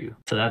wealth for you.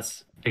 So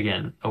that's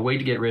again a way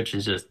to get rich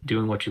is just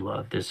doing what you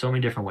love. There's so many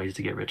different ways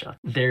to get rich.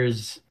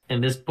 There's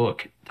in this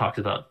book talks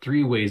about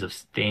three ways of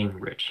staying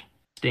rich,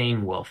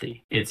 staying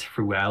wealthy. It's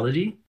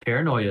frugality,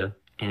 paranoia,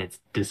 and it's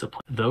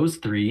discipline. Those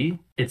three,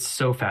 it's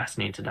so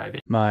fascinating to dive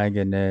in. My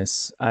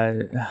goodness.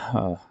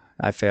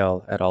 I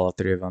fail at all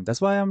three of them. That's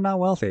why I'm not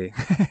wealthy.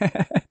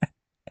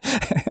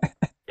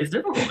 It's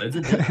difficult. It's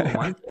a difficult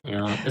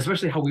mindset,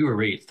 especially how we were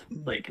raised.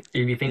 Like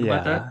if you think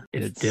about that,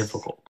 Yeah, it's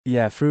difficult.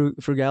 yeah,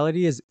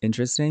 frugality is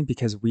interesting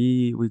because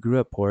we grew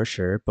up poor,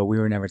 sure, but we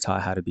were never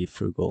taught how to be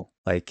frugal.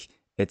 Like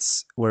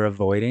we're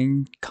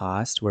avoiding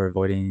cost, we're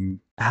avoiding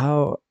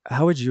how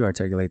would you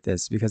articulate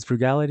this? Because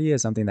frugality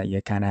is something that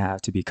you kind of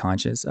have to be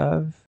conscious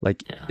of.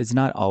 Like Yeah. it's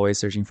not always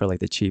searching for like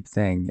the cheap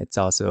thing. It's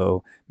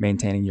also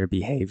maintaining your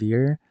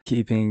behavior,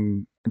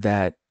 keeping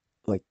that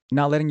like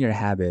not letting your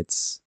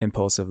habits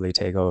impulsively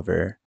take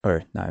over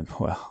or not.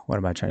 Well, what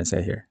am I trying to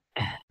say here?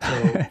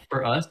 So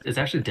for us, it's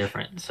actually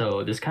different.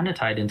 So this kind of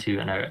tied into,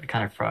 and I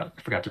kind of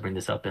forgot to bring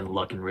this up in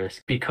luck and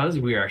risk because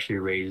we are actually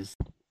raised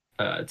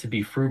to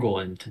be frugal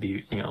and to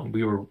be,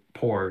 we were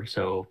poor,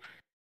 so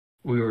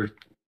we were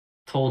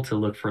told to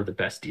look for the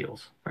best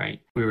deals,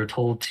 right? We were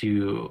told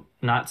to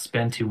not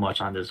spend too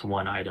much on this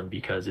one item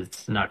because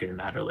it's not going to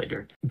matter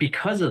later.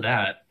 Because of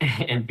that,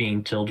 and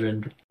being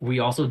children, we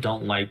also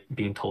don't like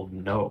being told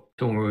no.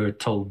 So when we were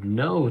told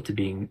no to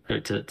being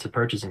to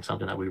purchasing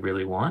something that we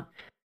really want,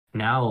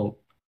 now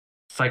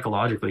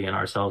psychologically in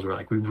ourselves, we're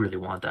like, we really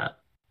want that.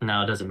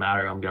 Now it doesn't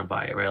matter, I'm gonna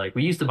buy it, right? Like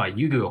we used to buy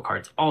Yu-Gi-Oh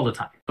cards all the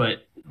time,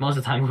 but most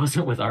of the time it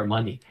wasn't with our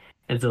money.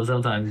 And so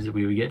sometimes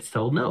we would get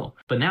told no.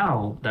 But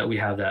now that we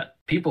have that,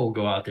 people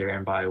go out there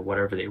and buy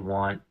whatever they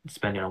want,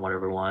 spending on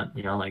whatever they want.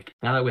 Like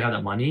now that we have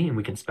that money and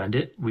we can spend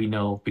it, we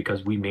know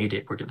because we made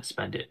it, we're going to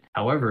spend it.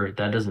 However,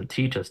 that doesn't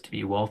teach us to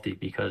be wealthy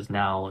because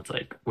now it's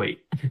like,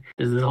 wait,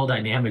 there's this whole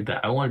dynamic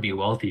that I want to be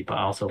wealthy, but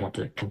I also want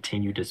to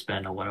continue to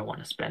spend on what I want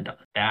to spend on.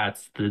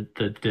 That's the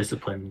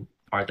discipline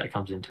part that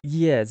comes into it.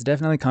 Yeah, it's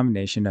definitely a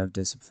combination of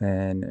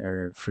discipline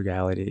or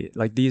frugality.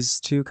 Like these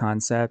two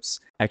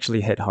concepts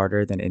actually hit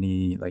harder than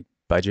any like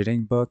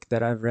budgeting book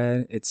that I've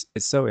read. It's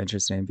so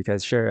interesting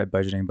because sure, a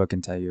budgeting book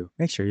can tell you,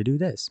 make sure you do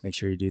this, make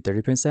sure you do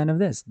 30% of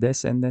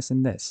this and this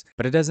and this.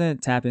 But it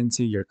doesn't tap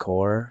into your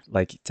core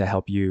like to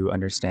help you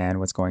understand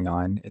what's going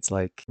on. It's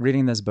like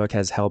reading this book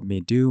has helped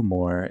me do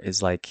more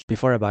is like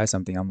before I buy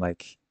something, I'm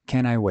like,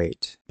 can I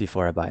wait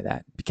before I buy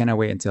that? Can I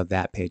wait until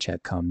that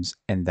paycheck comes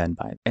and then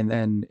buy it? And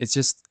then it's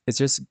just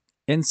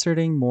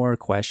inserting more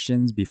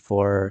questions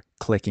before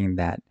clicking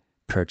that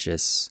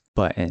purchase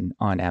button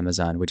on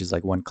Amazon, which is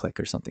like one click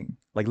or something.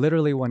 Like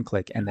literally one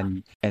click and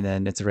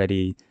then it's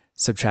already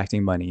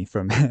subtracting money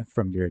from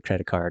from your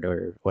credit card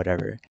or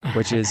whatever,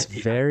 which is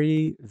Yeah.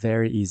 very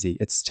very easy.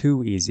 It's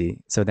too easy.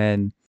 So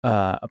then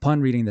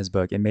upon reading this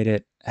book,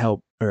 it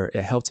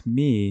helped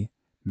me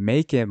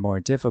make it more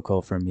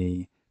difficult for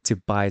me to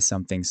buy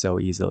something so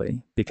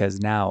easily because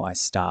now I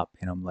stop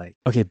and I'm like,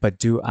 okay, but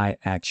do I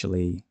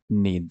actually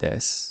need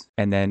this?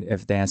 And then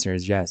if the answer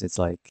is yes, it's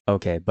like,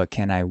 okay, but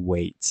can I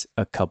wait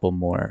a couple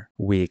more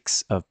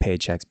weeks of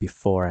paychecks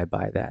before I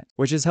buy that?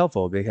 Which is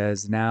helpful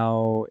because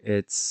now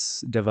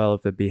it's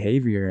developed a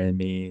behavior in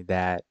me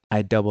that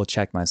I double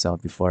check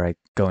myself before I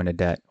go into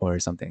debt or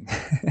something.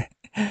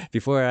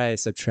 Before I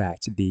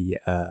subtract the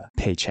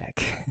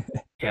paycheck.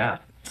 Yeah.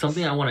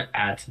 Something I want to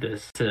add to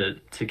this,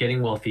 to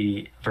getting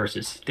wealthy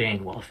versus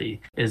staying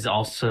wealthy, is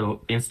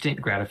also instant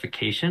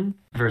gratification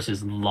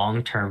versus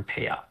long-term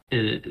payout.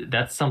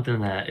 That's something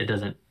that it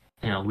doesn't,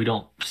 we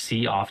don't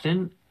see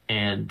often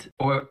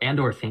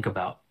or think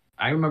about.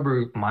 I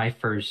remember my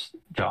first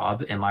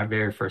job and my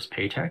very first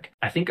paycheck.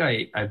 I think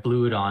I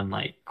blew it on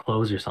like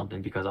clothes or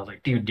something because I was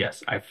like, dude,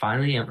 yes, I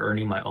finally am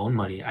earning my own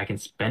money. I can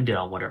spend it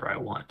on whatever I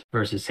want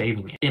versus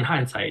saving it. In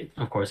hindsight,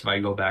 of course, if I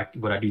go back,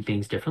 would I do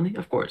things differently?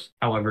 Of course.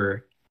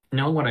 However,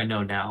 knowing what I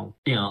know now,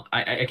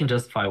 I can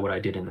justify what I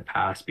did in the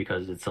past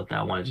because it's something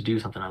I wanted to do,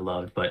 something I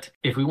loved. But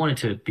if we wanted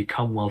to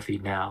become wealthy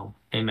now,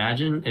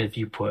 imagine if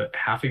you put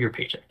half of your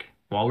paycheck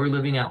while we're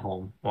living at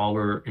home, while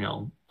we're,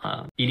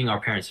 eating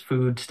our parents'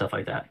 food, stuff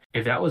like that.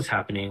 If that was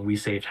happening, we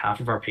saved half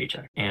of our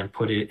paycheck and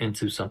put it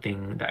into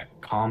something that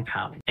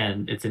compounds.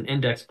 And it's an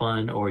index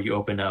fund, or you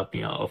open up, a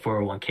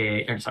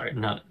 401k, or sorry,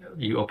 not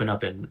you open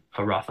up in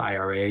a Roth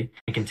IRA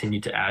and continue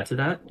to add to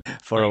that.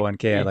 Like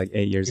 401k at it, like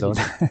 8 years old.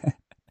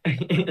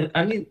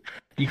 I mean,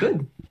 you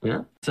could,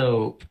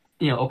 So,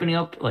 opening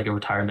up like a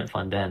retirement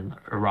fund then,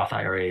 a Roth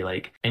IRA,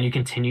 like, and you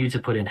continue to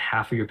put in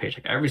half of your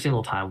paycheck every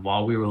single time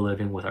while we were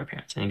living with our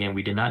parents. And again,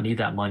 we did not need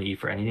that money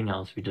for anything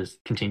else. We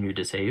just continued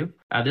to save.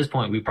 At this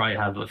point, we probably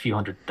have a few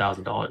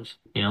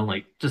 $100,000,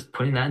 like just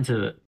putting that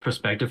into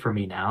perspective for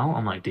me now,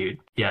 I'm like, dude,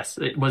 yes,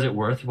 was it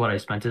worth what I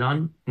spent it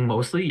on?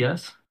 Mostly,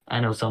 yes. I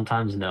know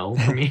sometimes no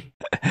for me,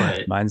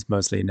 but Mine's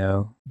mostly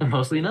no.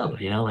 mostly no,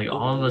 like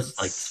all of us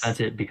like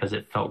spent it because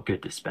it felt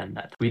good to spend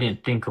that. We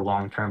didn't think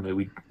long term, but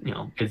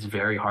it's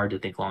very hard to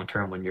think long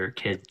term when you're a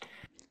kid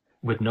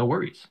with no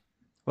worries.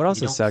 What You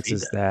also don't sucks see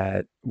is that.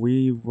 that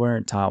we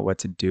weren't taught what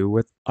to do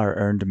with our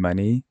earned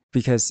money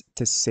because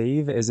to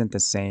save isn't the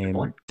Good same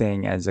point.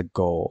 thing as a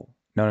goal.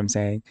 Know what I'm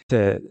saying?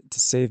 To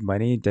save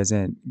money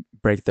doesn't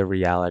break the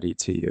reality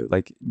to you.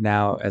 Like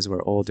now as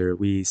we're older,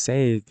 we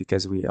save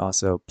because we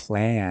also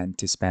plan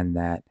to spend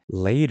that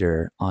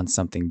later on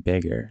something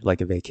bigger, like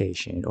a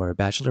vacation or a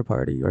bachelor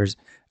party or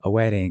a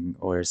wedding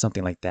or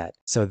something like that.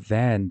 So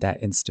then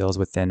that instills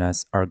within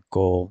us our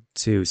goal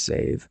to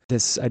save.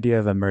 This idea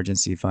of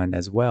emergency fund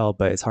as well,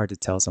 but it's hard to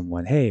tell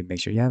someone, hey, make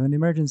sure you have an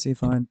emergency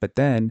fund. But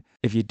then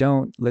if you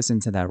don't listen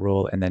to that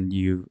rule and then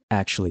you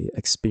actually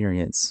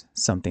experience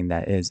something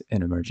that is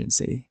an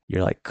emergency,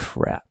 you're like,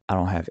 crap, I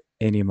don't have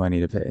any money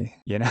to pay,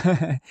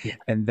 Yeah.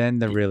 And then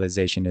the Yeah.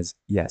 realization is,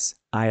 yes,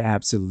 I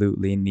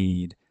absolutely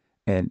need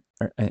an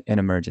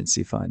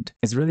emergency fund.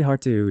 It's really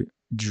hard to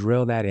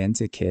drill that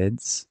into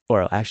kids,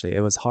 or actually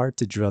it was hard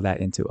to drill that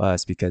into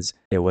us because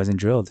it wasn't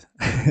drilled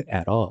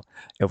at all.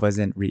 It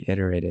wasn't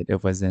reiterated,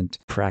 it wasn't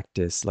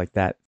practiced. Like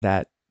that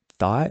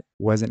thought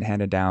wasn't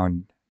handed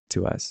down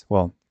to us,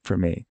 well, for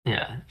me.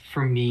 Yeah.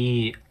 For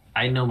me,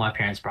 I know my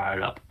parents brought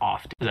it up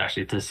often,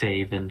 actually, to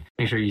save and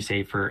make sure you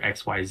save for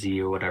XYZ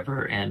or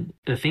whatever. And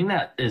the thing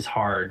that is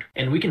hard,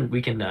 and we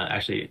can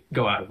actually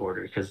go out of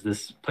order because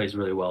this plays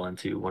really well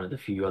into one of the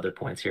few other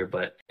points here,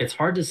 but it's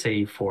hard to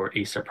save for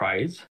a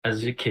surprise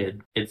as a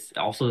kid. It's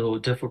also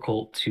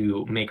difficult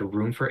to make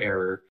room for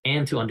error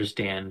and to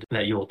understand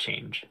that you'll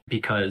change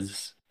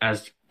because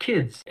as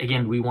kids,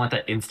 again, we want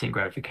that instant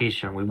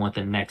gratification. We want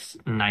the next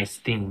nice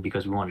thing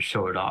because we want to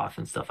show it off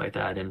and stuff like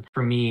that. And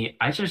for me,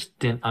 I just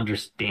didn't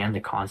understand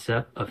the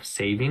concept of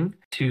saving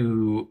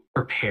to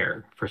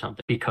prepare for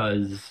something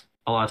because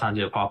a lot of times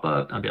it'll pop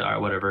up. I'll be like, all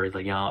right, whatever. It's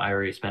like, I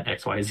already spent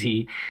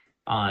XYZ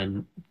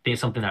on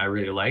something that I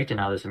really liked and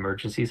now this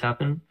emergencies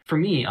happen. For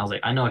me, I was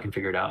like, I know I can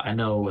figure it out. I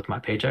know with my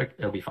paycheck,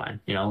 it'll be fine.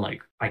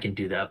 Like I can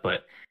do that.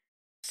 But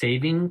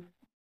saving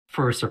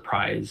for a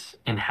surprise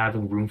and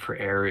having room for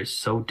error is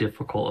so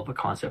difficult of a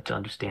concept to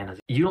understand. As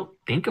you don't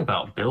think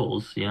about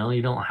bills, you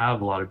don't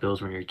have a lot of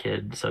bills when you're a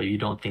kid, so you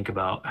don't think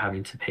about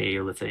having to pay,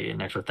 let's say, an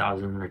extra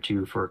 1,000 or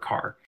 2 for a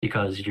car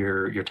because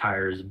your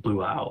tires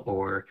blew out,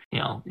 or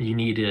you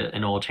need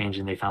an oil change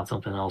and they found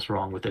something else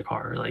wrong with the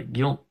car. Like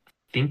you don't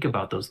think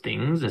about those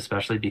things,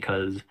 especially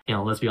because,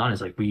 let's be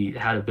honest, like we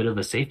had a bit of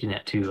a safety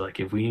net too. Like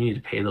if we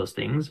needed to pay those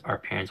things, our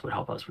parents would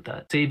help us with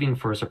that. Saving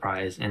for a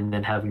surprise and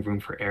then having room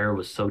for error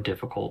was so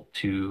difficult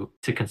to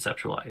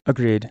conceptualize.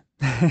 Agreed.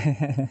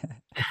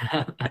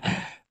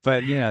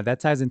 But that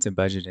ties into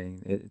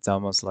budgeting. It's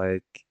almost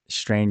like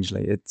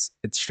strangely, it's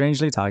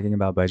strangely talking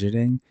about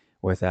budgeting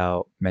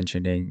without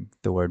mentioning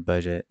the word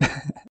budget.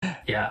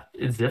 Yeah,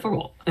 it's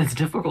difficult. It's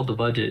difficult to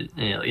budget,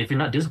 if you're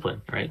not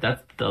disciplined, right?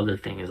 That's the other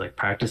thing is like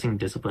practicing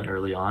discipline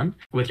early on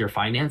with your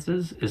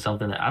finances is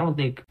something that I don't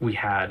think we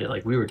had.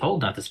 Like we were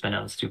told not to spend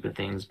on stupid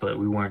things, but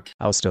we weren't.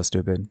 I was still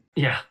stupid.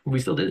 Yeah, we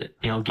still did it.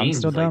 I'm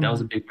still Games, like that was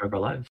a dumb. big part of our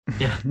lives.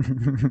 Yeah.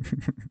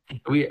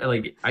 We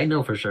like I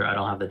know for sure I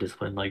don't have the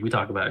discipline. Like we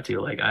talk about it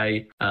too. Like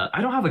I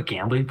don't have a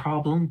gambling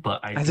problem, but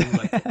I do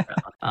like to bet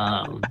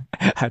on.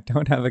 I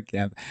don't have a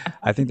gap.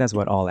 I think that's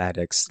what all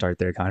addicts start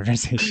their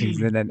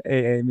conversations in an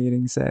AA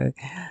meeting say.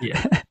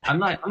 Yeah. I'm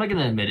not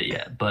gonna admit it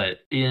yet,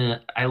 but yeah,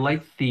 I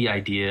like the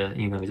idea,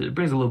 'cause it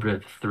brings a little bit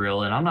of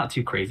thrill and I'm not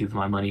too crazy with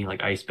my money.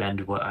 Like I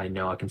spend what I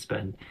know I can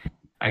spend.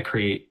 I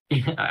create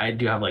I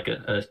do have like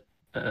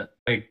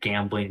a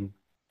gambling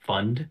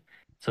fund.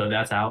 So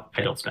that's out.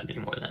 I don't spend any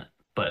more than that.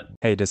 But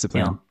Hey, you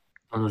discipline. know,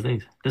 one of those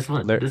things.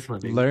 Discipline,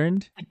 baby.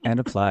 Learned and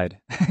applied.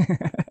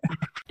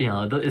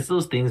 It's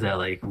those things that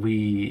like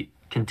we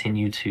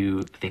continue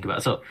to think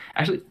about. So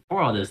actually,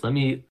 for all this, let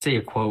me say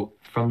a quote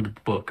from the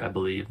book, I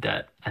believe,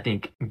 that I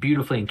think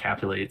beautifully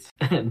encapsulates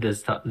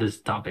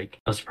this topic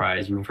of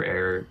surprise, room for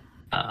error,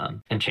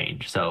 and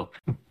change. So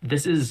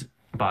this is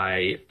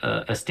by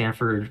a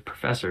Stanford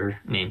professor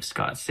named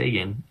Scott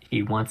Sagan.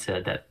 He once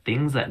said that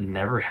things that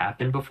never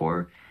happened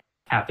before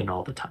happen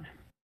all the time,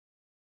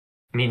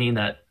 meaning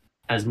that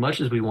as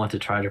much as we want to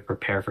try to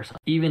prepare for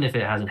something, even if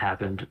it hasn't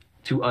happened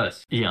to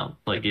us,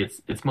 like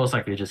it's most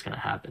likely just going to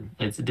happen.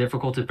 It's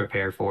difficult to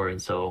prepare for,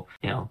 and so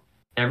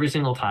every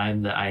single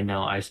time that I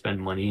know I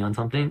spend money on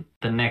something,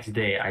 the next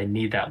day I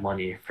need that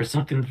money for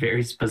something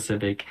very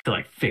specific to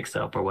like fix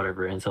up or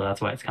whatever. And so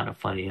that's why it's kind of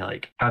funny,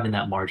 like having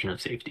that margin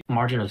of safety.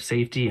 Margin of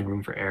safety and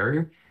room for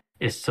error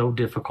is so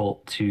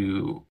difficult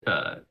to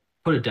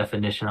put a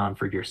definition on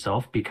for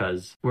yourself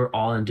because we're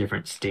all in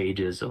different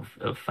stages of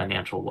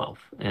financial wealth.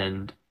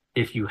 And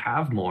if you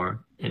have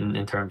more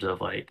in terms of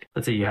like,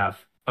 let's say you have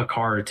a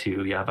car or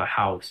two, you have a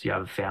house, you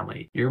have a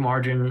family, your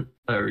margin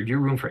or your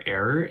room for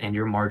error and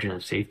your margin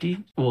of safety,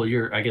 well,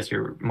 I guess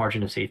your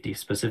margin of safety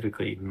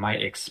specifically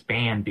might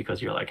expand because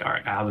you're like, all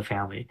right, I have a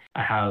family,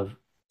 I have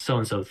so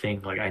and so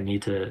thing, like I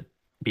need to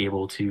be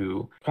able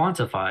to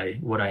quantify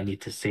what I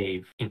need to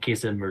save in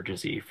case of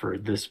emergency for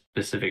this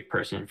specific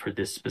person, for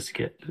this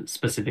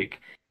specific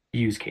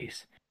use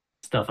case,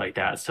 stuff like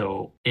that.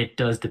 So it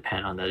does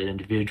depend on that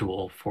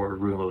individual for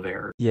room of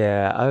error.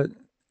 Yeah,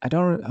 I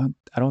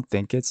don't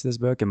think it's this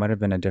book. It might have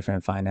been a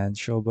different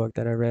financial book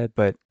that I read,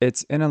 but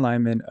it's in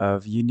alignment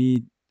of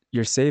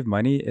your save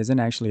money isn't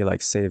actually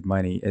like save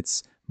money.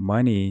 It's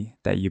money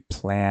that you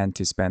plan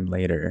to spend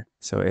later.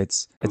 So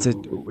it's a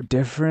Ooh.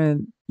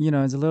 different,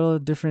 it's a little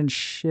different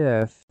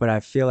shift, but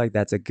I feel like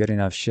that's a good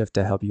enough shift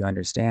to help you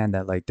understand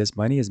that like this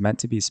money is meant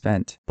to be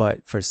spent, but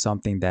for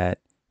something that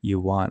you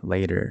want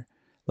later,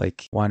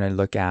 like want to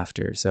look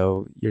after.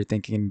 So you're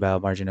thinking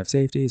about margin of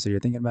safety, so you're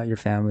thinking about your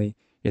family,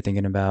 you're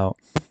thinking about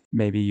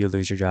maybe you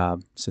lose your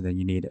job, so then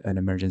you need an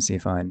emergency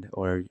fund,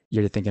 or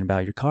you're thinking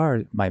about your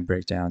car might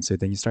break down, so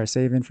then you start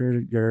saving for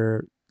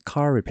your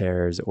car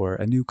repairs or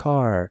a new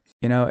car.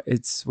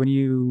 It's when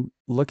you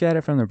look at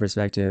it from the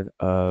perspective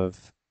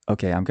of,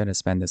 okay, I'm going to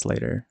spend this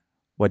later.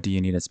 What do you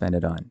need to spend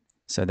it on?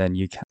 So then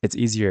it's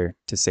easier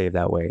to save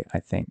that way, I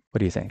think. What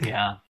do you think?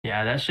 Yeah,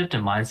 yeah, that shift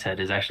in mindset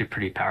is actually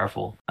pretty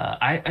powerful.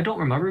 I don't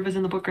remember if it's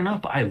in the book or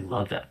not, but I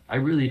love that. I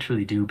really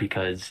truly do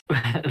because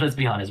let's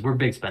be honest, we're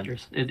big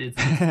spenders. It's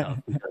tough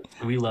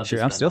because we love to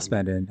Sure, I'm spend still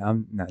money. spending.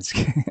 I'm not just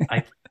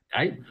kidding.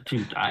 I,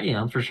 dude, I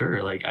am for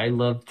sure. Like, I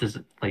love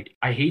to, like,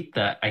 I hate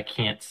that I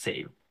can't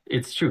save.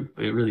 It's true.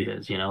 It really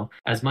is.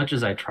 As much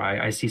as I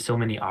try, I see so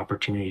many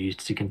opportunities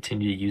to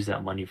continue to use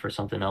that money for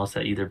something else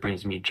that either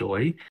brings me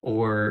joy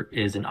or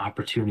is an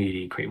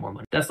opportunity to create more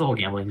money. That's the whole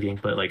gambling game,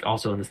 but like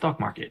also in the stock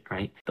market,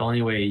 right? The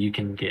only way you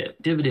can get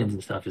dividends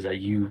and stuff is that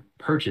you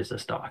purchase a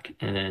stock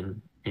and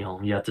then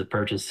you have to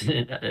purchase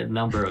a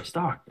number of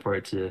stock for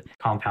it to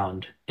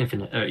compound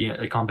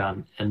infinite,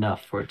 compound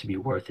enough for it to be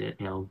worth it,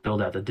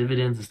 build out the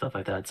dividends and stuff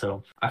like that.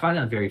 So I find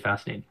that very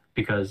fascinating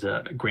because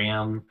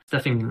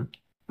Stephen,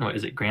 what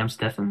is it, Graham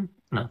Stephan?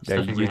 No,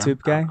 The Stephen Graham.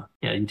 YouTube guy?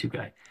 Yeah, YouTube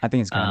guy. I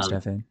think it's Graham Um,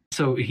 Stephan.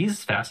 so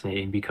he's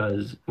fascinating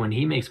because when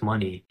he makes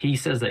money, he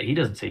says that he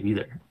doesn't save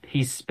either.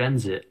 He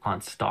spends it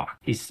on stock.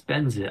 He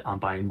spends it on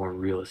buying more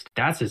real estate.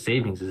 That's his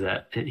savings, is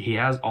that he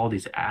has all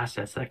these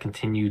assets that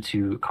continue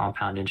to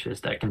compound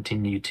interest, that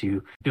continue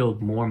to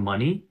build more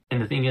money.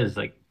 And the thing is,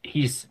 like,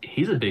 he's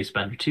a big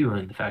spender too,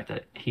 in the fact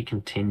that he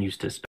continues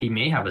to spend. He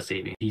may have a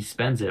saving. He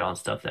spends it on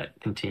stuff that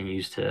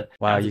continues to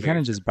Wow, adds a you kind very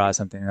of just brought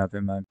something up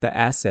in the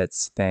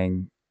assets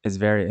thing is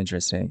very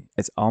interesting.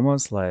 It's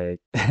almost like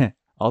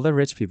all the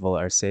rich people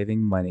are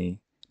saving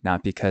money,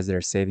 not because they're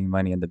saving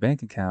money in the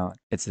bank account.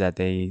 It's that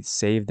they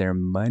save their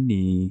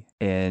money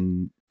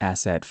in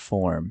asset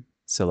form.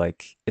 So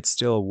like it's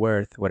still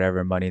worth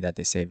whatever money that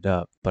they saved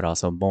up, but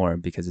also more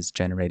because is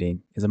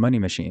a money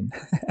machine.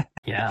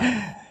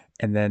 yeah.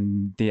 And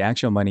then the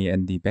actual money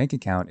in the bank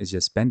account is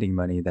just spending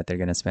money that they're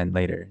going to spend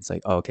later. It's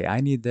like, oh, okay, I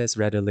need this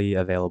readily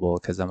available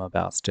because I'm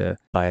about to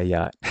buy a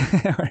yacht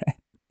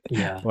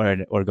Yeah.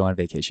 or go on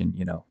vacation,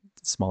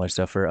 smaller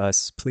stuff for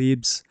us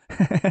plebes.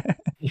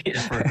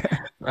 Yeah, for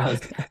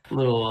us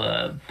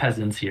little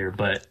peasants here,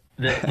 but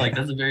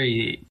that's a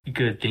very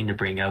good thing to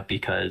bring up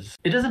because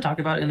it doesn't talk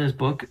about it in this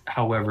book.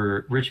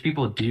 However, rich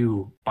people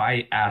do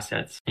buy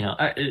assets.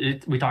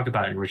 We talk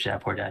about it in Rich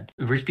Dad Poor Dad.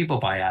 Rich people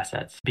buy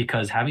assets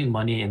because having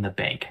money in the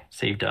bank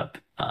saved up,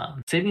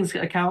 savings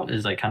account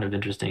is like kind of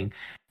interesting.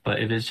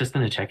 But if it's just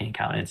in a checking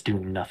account and it's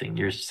doing nothing,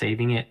 you're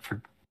saving it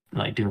for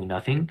like doing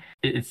nothing,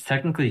 it's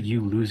technically you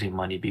losing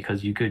money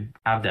because you could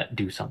have that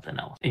do something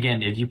else.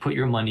 Again, if you put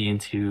your money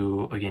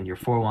into, again, your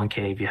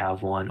 401k, if you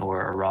have one,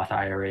 or a Roth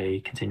IRA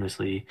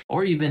continuously,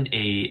 or even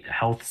a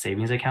health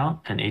savings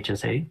account, an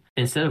HSA,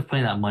 instead of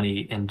putting that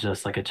money in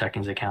just like a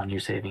checkings account and you're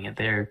saving it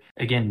there,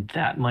 again,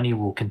 that money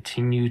will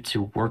continue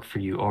to work for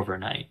you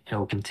overnight. It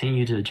will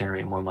continue to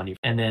generate more money.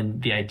 And then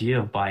the idea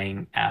of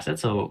buying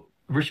assets. So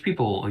rich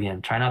people,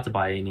 again, try not to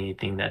buy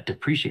anything that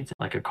depreciates,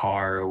 like a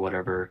car or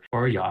whatever,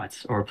 or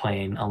yachts or a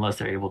plane, unless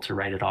they're able to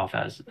write it off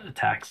as a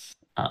tax,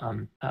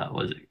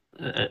 was it?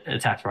 A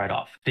tax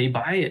write-off. They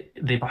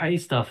buy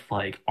stuff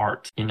like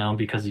art,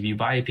 because if you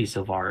buy a piece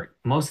of art,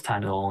 most of the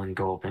time it'll only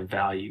go up in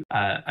value.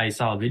 I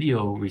saw a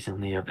video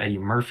recently of Eddie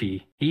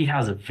Murphy. He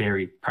has a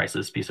very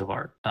priceless piece of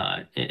art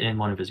in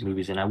one of his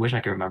movies, and I wish I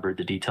could remember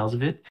the details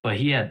of it, but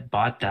he had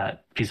bought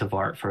that piece of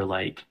art for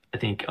like I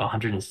think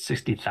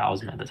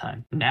 160,000 at the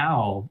time.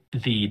 Now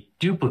the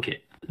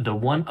duplicate, the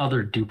one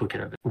other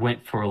duplicate of it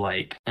went for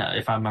like,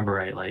 if I remember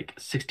right, like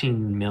 $16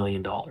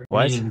 million,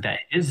 What? meaning that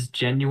his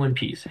genuine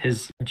piece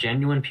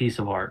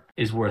of art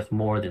is worth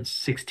more than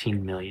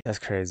 16 million. That's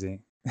crazy.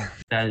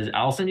 That is,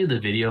 I'll send you the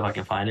video if I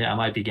can find it. I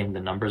might be getting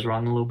the numbers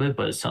wrong a little bit,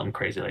 but it's something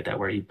crazy like that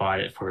where he bought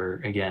it for,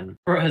 again,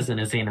 for us an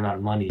insane amount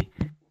of money.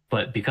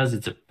 But because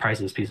it's a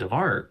priceless piece of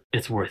art,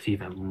 it's worth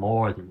even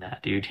more than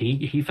that, dude.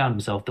 He found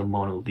himself the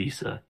Mona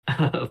Lisa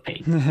of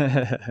paint.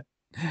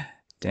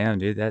 Damn,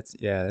 dude,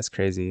 that's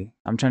crazy.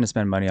 I'm trying to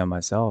spend money on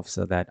myself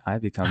so that I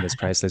become this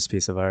priceless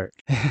piece of art.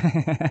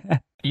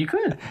 You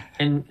could.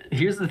 And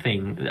here's the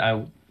thing,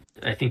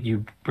 I think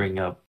you bring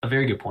up a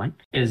very good point,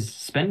 is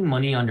spending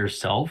money on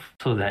yourself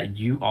so that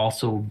you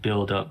also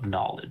build up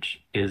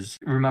knowledge. Is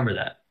remember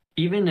that.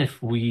 Even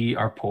if we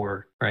are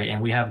poor, right,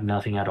 and we have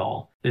nothing at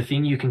all, the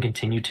thing you can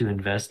continue to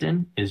invest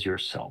in is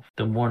yourself.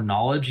 The more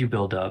knowledge you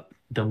build up,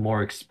 the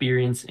more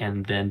experience,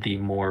 and then the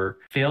more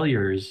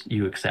failures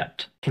you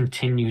accept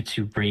continue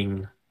to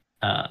bring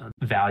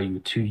value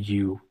to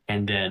you.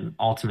 And then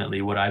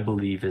ultimately, what I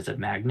believe is a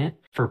magnet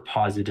for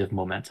positive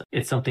momentum.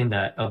 It's something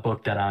that a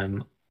book that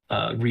I'm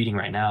reading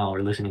right now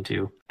or listening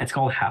to. It's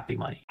called Happy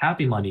Money.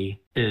 Happy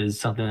Money is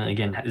something that,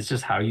 again, it's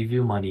just how you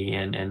view money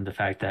and the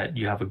fact that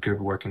you have a good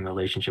working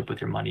relationship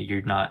with your money.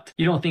 You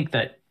don't think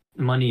that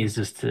money is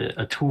just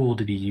a tool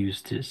to be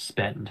used to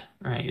spend,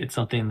 right? It's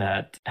something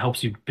that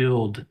helps you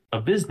build a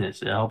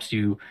business. It helps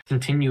you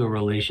continue a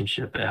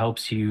relationship. It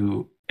helps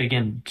you,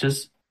 again,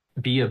 just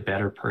be a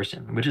better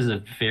person, which is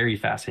a very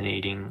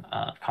fascinating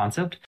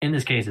concept. In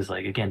this case, it's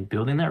like, again,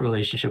 building that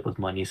relationship with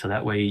money so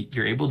that way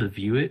you're able to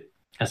view it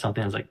as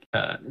something that's like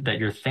that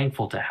you're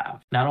thankful to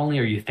have. Not only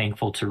are you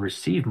thankful to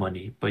receive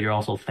money, but you're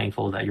also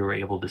thankful that you were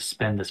able to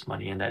spend this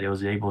money and that it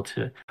was able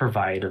to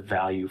provide a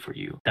value for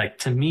you. Like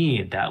to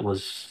me, that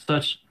was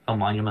such a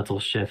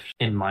monumental shift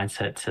in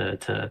mindset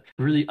to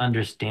really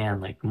understand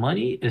like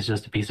money is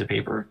just a piece of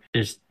paper.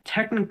 There's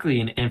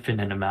technically an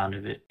infinite amount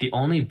of it. The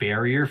only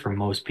barrier for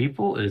most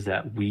people is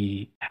that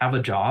we have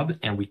a job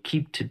and we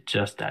keep to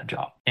just that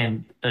job.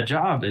 And a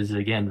job is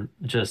again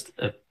just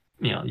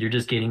you're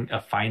just getting a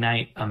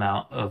finite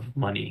amount of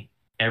money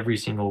every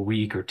single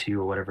week or two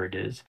or whatever it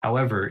is.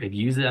 However, if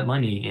you use that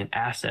money in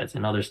assets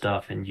and other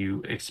stuff and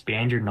you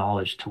expand your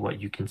knowledge to what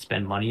you can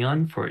spend money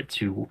on for it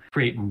to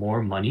create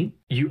more money,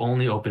 you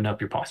only open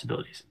up your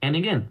possibilities. And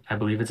again, I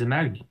believe it's a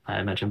magnet.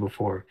 I mentioned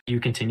before,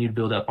 you continue to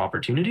build up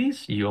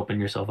opportunities, you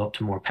open yourself up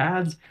to more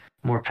paths.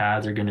 More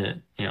paths are going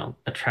to,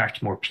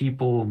 attract more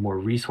people, more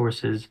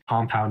resources,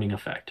 compounding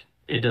effect.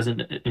 It doesn't,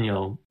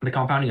 the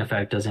compounding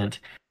effect doesn't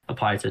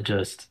apply to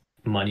just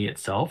money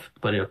itself,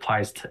 but it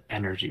applies to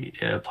energy.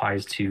 It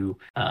applies to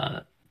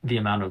the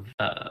amount of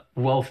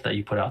wealth that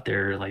you put out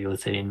there, like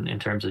let's say in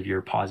terms of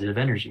your positive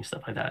energy,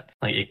 stuff like that.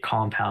 Like it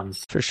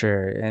compounds. For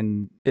sure.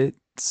 And it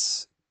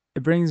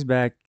brings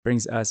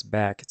us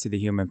back to the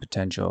human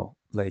potential.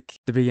 Like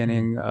the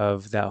beginning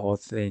of that whole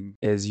thing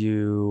is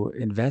you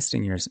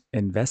investing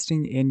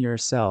in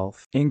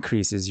yourself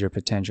increases your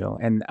potential.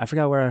 And I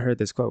forgot where I heard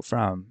this quote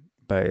from,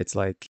 but it's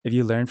like if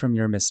you learn from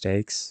your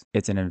mistakes,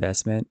 it's an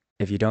investment.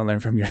 If you don't learn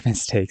from your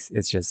mistakes,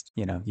 it's just,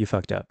 you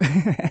fucked up.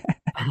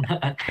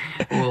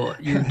 Well,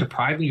 you're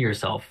depriving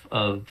yourself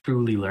of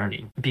truly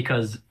learning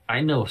because I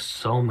know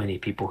so many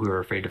people who are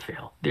afraid to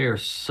fail. They're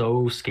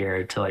so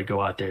scared to like go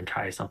out there and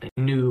try something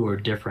new or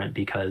different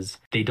because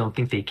they don't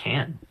think they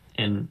can.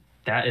 And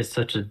that is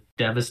such a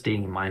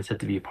devastating mindset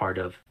to be a part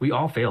of. We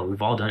all fail.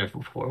 We've all done it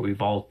before.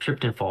 We've all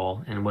tripped and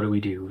fall. And what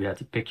do? We have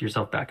to pick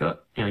yourself back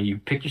up. You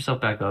pick yourself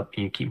back up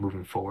and you keep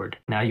moving forward.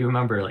 Now you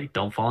remember, like,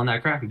 don't fall in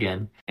that crack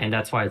again. And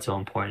that's why it's so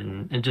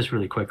important. And just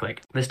really quick,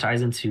 like, this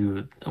ties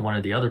into one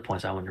of the other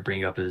points I wanted to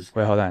bring up is.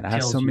 Wait, hold on. I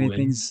have so many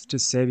things to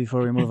say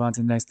before we move on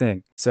to the next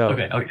thing. So,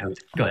 okay,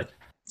 go ahead.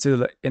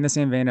 So in the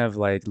same vein of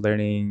like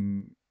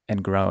learning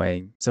and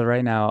growing. So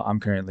right now I'm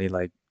currently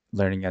like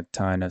learning a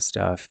ton of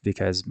stuff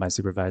because my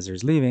supervisor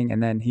is leaving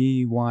and then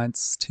he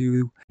wants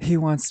to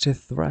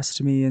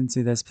thrust me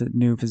into this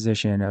new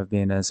position of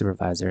being a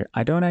supervisor.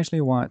 I don't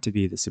actually want to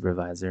be the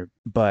supervisor,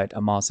 but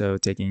I'm also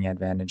taking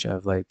advantage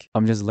of like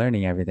I'm just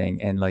learning everything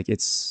and like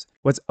it's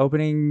what's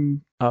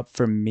opening up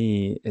for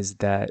me is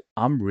that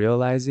I'm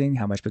realizing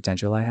how much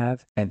potential I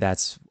have and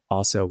that's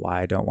also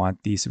why I don't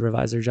want the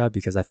supervisor job,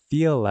 because I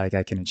feel like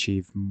I can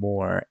achieve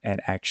more and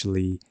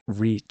actually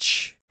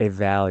reach a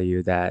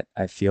value that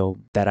I feel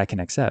that I can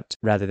accept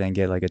rather than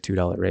get like a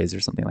 $2 raise or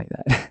something like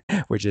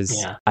that, which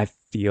is, Yeah. I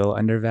feel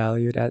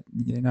undervalued at,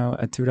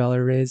 a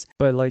 $2 raise.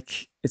 But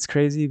like, it's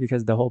crazy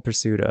because the whole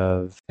pursuit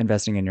of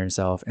investing in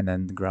yourself and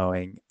then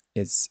growing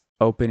is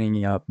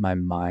opening up my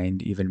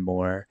mind even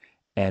more.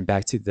 And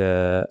back to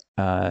the,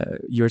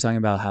 you were talking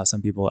about how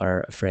some people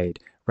are afraid.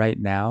 Right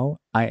now,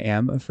 I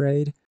am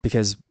afraid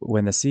because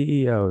when the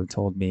CEO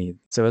told me,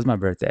 so it was my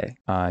birthday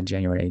on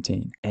January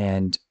 18th,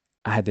 and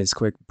I had this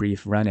quick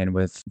brief run in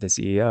with the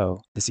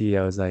CEO. The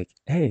CEO was like,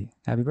 "Hey,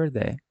 happy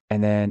birthday."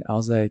 And then I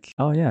was like,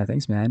 "Oh yeah,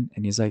 thanks, man."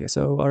 And he's like,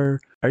 "So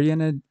are you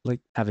gonna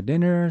like have a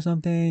dinner or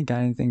something?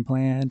 Got anything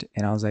planned?"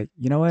 And I was like,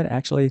 "You know what?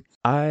 Actually,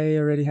 I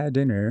already had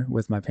dinner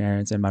with my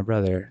parents and my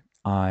brother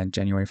on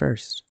January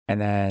 1st."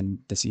 And then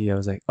the CEO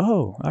was like,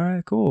 "Oh, all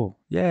right, cool.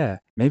 Yeah,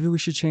 maybe we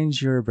should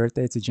change your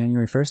birthday to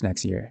January 1st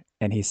next year."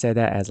 And he said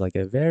that as like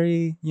a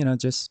very,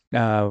 just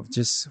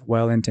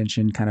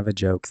well-intentioned kind of a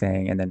joke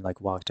thing, and then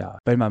like walked off.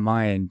 But in my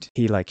mind,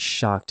 he like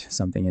shocked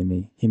something in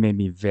me. He made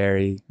me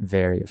very,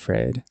 very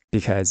afraid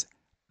because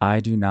I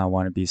do not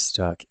want to be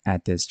stuck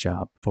at this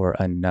job for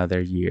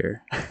another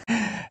year.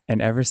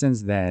 And ever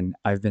since then,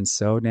 I've been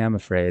so damn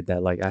afraid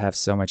that like I have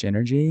so much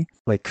energy,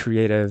 like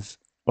creative,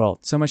 well,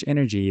 so much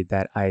energy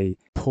that I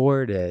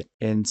poured it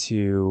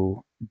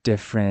into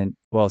different,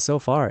 well, so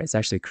far it's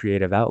actually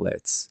creative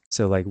outlets.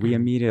 So like we Mhm.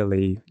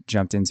 immediately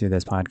jumped into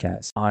this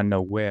podcast on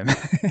a whim.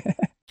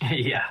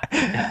 Yeah.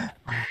 Yeah.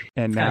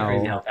 And It's kind of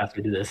crazy now, how fast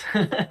we do this.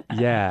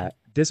 yeah,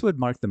 this would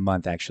mark the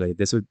month actually.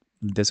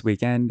 This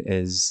weekend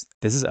is,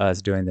 this is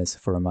us doing this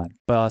for a month.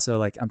 But also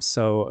like I'm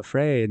so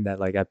afraid that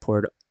like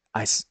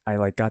I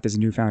like got this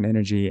newfound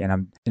energy and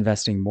I'm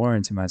investing more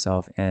into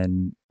myself,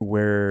 and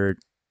we're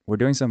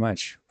doing so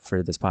much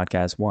for this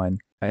podcast, one,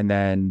 and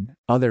then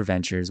other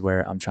ventures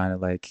where I'm trying to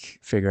like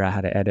figure out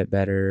how to edit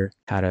better,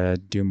 how to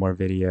do more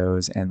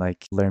videos, and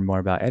like learn more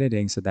about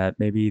editing so that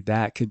maybe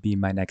that could be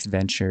my next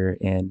venture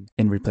in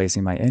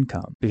replacing my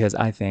income, because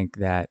I think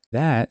that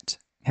that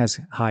has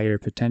higher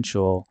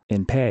potential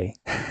in pay.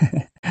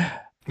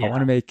 I want to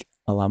Yeah. make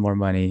a lot more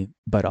money,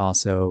 but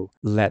also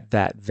let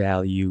that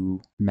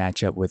value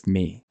match up with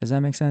me. Does that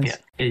make Yeah, sense?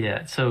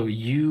 yeah. So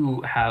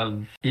you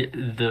have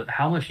the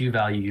how much you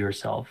value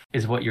yourself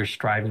is what you're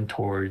striving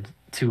towards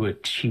to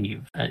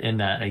achieve. In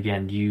that,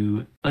 again,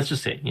 you let's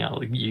just say,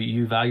 like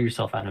you value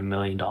yourself at $1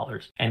 million,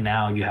 and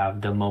now you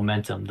have the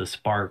momentum, the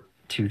spark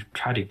to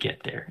try to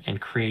get there and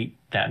create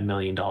that $1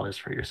 million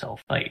for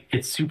yourself. Like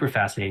it's super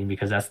fascinating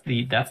because that's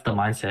the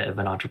mindset of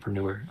an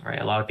entrepreneur, right?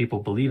 A lot of people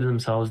believe in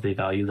themselves, they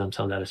value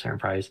themselves at a certain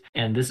price,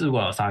 and this is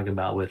what I was talking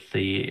about with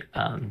the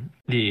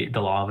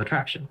law of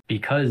attraction.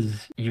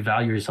 Because you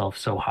value yourself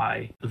so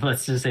high,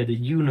 let's just say the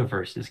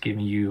universe is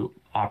giving you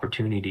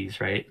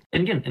opportunities, right?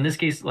 And again, in this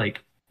case,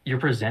 like you're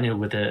presented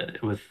with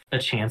a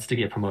chance to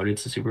get promoted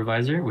to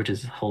supervisor, which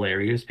is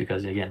hilarious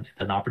because again,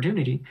 it's an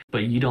opportunity,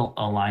 but you don't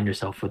align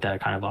yourself with that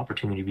kind of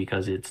opportunity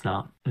because it's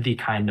not the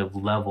kind of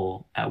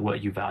level at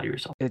what you value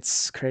yourself.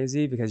 It's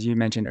crazy because you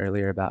mentioned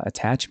earlier about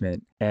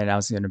attachment, and I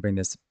was going to bring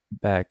this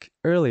back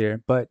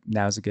earlier, but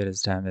now's as good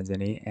as time as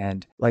any.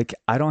 And like,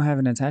 I don't have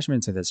an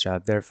attachment to this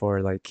job. Therefore,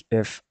 like,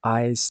 if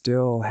I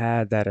still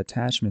had that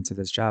attachment to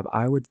this job,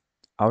 I would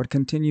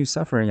continue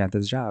suffering at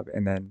this job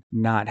and then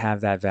not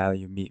have that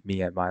value meet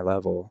me at my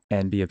level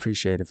and be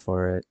appreciated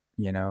for it.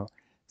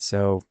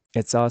 So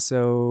it's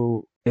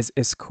also,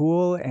 it's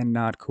cool and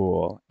not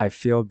cool. I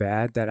feel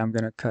bad that I'm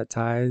gonna cut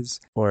ties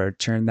or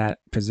turn that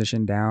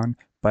position down,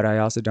 but I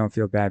also don't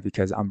feel bad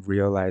because I'm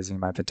realizing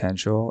my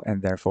potential,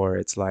 and therefore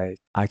it's like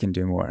I can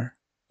do more.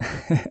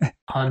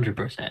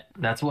 100%.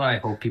 That's what I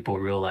hope people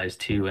realize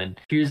too. And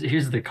here's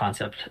the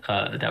concept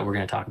that we're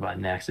going to talk about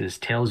next is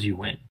tails you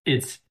win.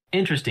 It's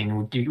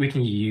interesting. We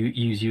can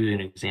use you as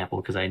an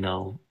example because I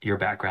know your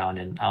background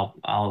and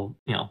I'll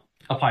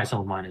apply some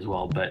of mine as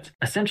well. But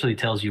essentially,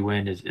 tails you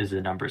win is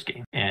a numbers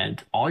game,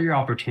 and all your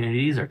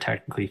opportunities are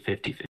technically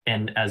 50-50.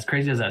 And as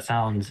crazy as that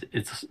sounds,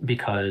 it's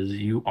because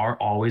you are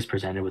always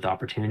presented with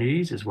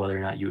opportunities, is whether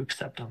or not you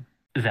accept them.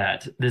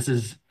 That this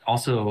is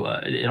also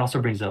it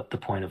also brings up the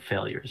point of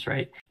failures,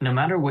 right? No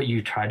matter what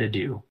you try to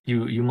do,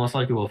 you most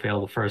likely will fail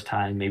the first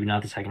time, maybe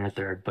not the second or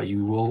third, but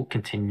you will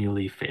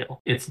continually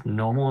fail. It's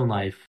normal in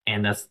life,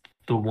 and that's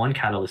the one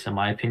catalyst, in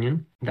my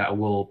opinion, that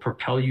will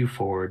propel you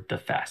forward the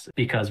fastest.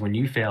 Because when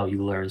you fail,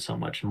 you learn so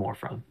much more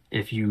from.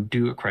 If you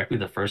do it correctly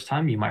the first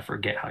time, you might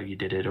forget how you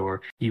did it,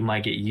 or you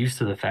might get used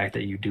to the fact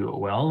that you do it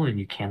well and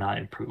you cannot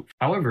improve.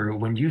 However,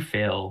 when you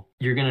fail,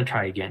 you're going to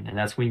try again, and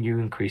that's when you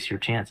increase your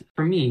chances.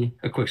 For me,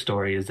 a quick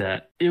story is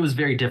that it was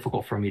very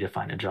difficult for me to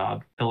find a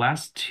job. The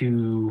last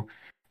two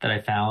that I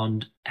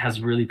found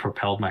has really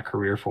propelled my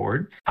career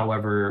forward.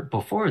 However,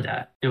 before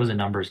that, it was a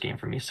numbers game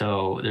for me.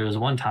 So there was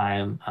one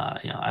time,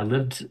 I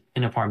lived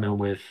in an apartment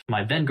with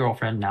my then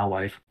girlfriend, now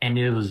wife, and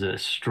it was a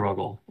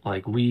struggle.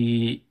 Like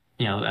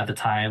at the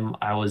time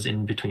I was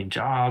in between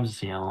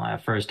jobs. At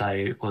first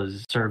I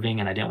was serving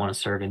and I didn't want to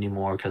serve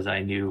anymore because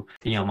I knew,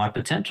 my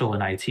potential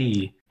in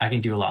IT, I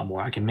can do a lot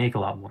more. I can make a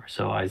lot more.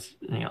 So I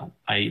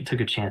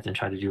took a chance and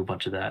tried to do a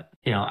bunch of that.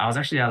 I was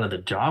actually out of the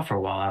job for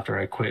a while after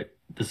I quit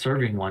the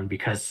serving one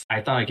because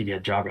I thought I could get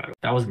a job right away.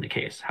 That wasn't the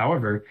case.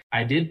 However,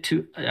 I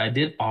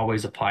did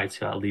always apply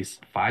to at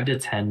least 5 to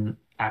 10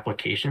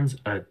 applications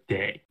a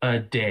day.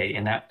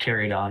 And that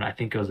carried on, I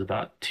think it was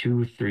about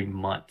 2, 3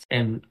 months.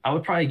 And I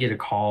would probably get a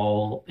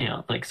call,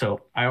 like,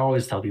 so I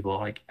always tell people,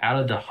 like, out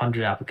of the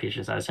 100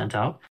 applications I sent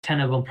out, 10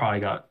 of them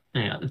probably got,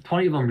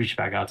 20 of them reached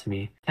back out to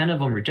me, 10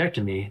 of them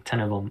rejected me, 10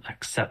 of them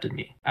accepted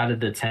me. Out of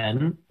the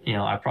 10,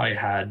 I probably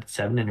had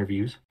 7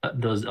 interviews.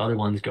 Those other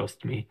ones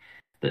ghosted me.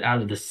 But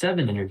out of the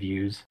 7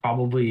 interviews,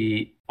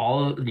 probably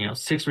all,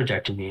 6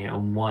 rejected me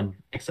and 1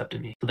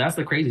 accepted me. So that's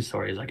the crazy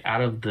story is like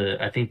out of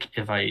I think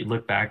if I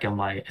look back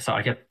on so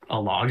I kept a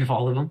log of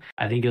all of them.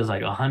 I think it was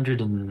like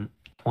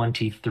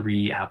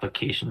 123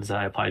 applications that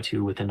I applied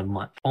to within a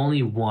month.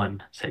 Only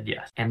 1 said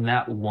yes. And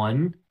that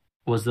 1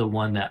 was the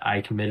one that I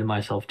committed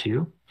myself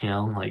to.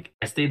 Like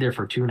I stayed there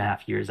for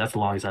 2.5 years. That's the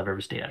longest I've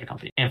ever stayed at a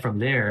company. And from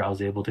there, I was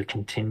able to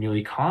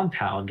continually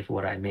compound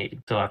what I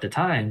made. So at the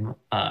time,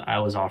 I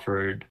was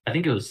offered, I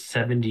think it was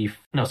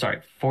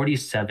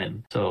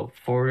 47. So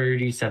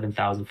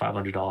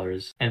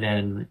 $47,500. And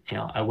then,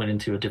 I went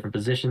into a different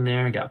position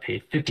there and got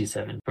paid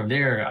 57. From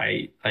there,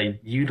 I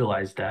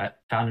utilized that,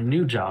 found a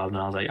new job, and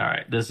I was like, all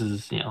right, this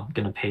is, going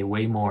to pay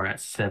way more at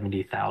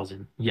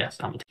 70,000. Yes,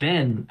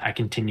 then I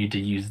continued to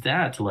use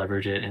that to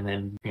leverage it, and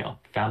then,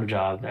 found a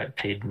job that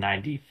paid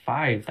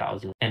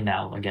 95,000, and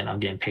now again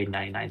I'm getting paid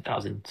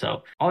 99,000.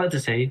 So all that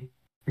to say,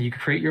 you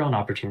create your own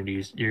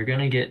opportunities. You're going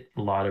to get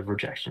a lot of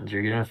rejections.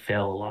 You're going to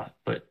fail a lot,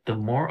 but the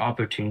more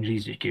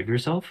opportunities you give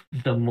yourself,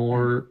 the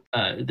more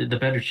the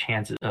better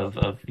chances of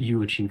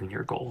you achieving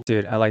your goal.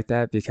 Dude, I like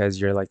that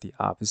because you're like the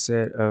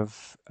opposite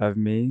of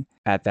me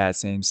at that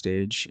same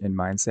stage in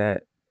mindset.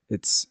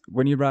 It's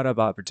when you brought up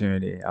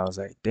opportunity, I was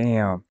like,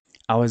 damn,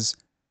 I was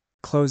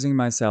closing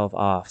myself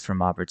off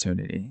from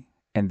opportunity.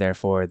 And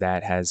therefore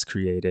that has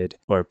created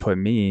or put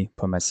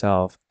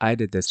myself, I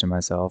did this to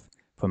myself,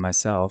 put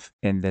myself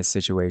in this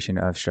situation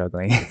of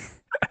struggling.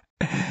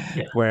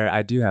 Yeah. Where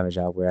I do have a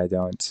job where I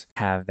don't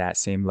have that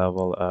same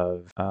level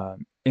of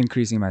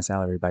increasing my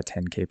salary by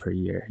 10K per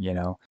year.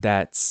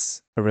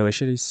 That's a really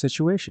shitty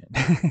situation.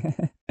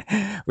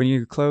 When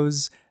you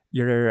close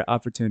your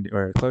opportunity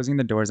or closing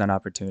the doors on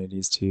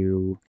opportunities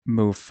to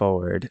move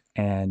forward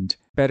and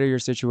better your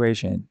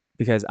situation,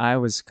 because I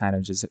was kind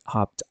of just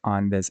hopped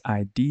on this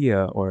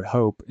idea or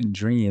hope and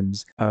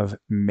dreams of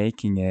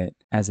making it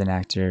as an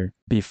actor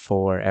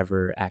before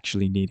ever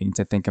actually needing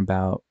to think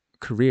about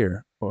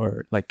career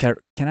or like, can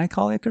I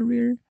call it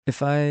career?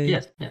 If I,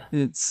 Yes, yeah,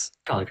 it's,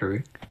 call it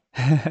career.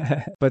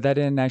 but that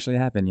didn't actually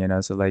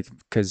happen, So like,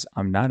 because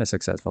I'm not a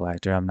successful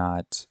actor, I'm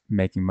not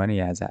making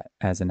money as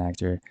an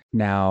actor.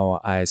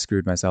 Now I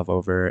screwed myself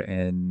over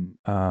in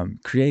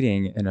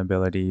creating an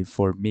ability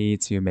for me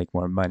to make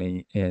more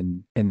money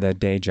in the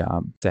day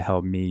job to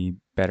help me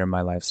better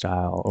my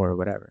lifestyle or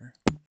whatever.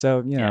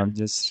 So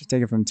just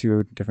take it from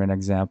 2 different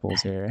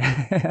examples here.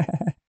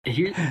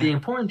 Here, the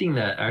important thing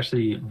that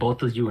actually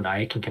both of you and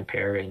I can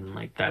compare and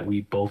like that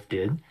we both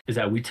did is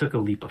that we took a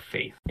leap of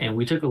faith. And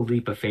we took a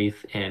leap of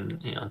faith in,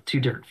 2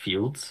 different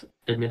fields,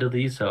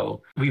 admittedly.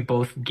 So we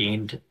both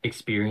gained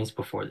experience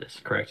before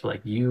this, correct? Like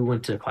you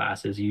went to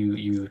classes,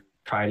 you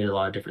tried a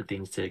lot of different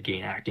things to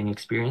gain acting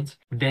experience.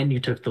 Then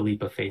you took the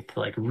leap of faith to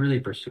like really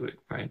pursue it,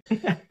 right?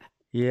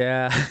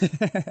 Yeah.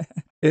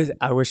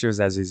 I wish it was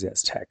as easy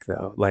as tech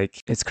though.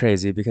 Like it's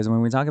crazy because when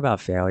we talk about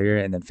failure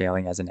and then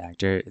failing as an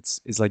actor, it's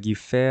like you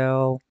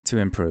fail to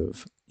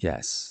improve.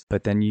 Yes.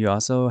 But then you're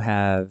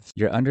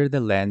under the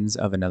lens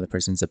of another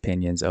person's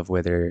opinions of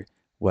whether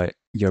what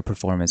your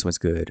performance was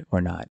good or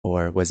not,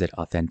 or was it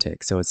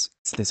authentic? So it's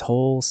this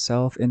whole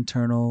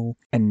internal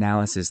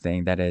analysis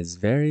thing that is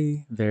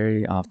very,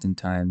 very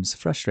oftentimes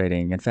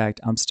frustrating. In fact,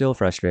 I'm still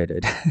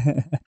frustrated.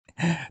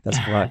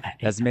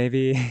 That's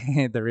maybe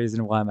the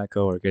reason why my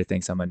coworker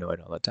thinks I'm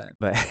annoyed all the time.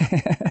 But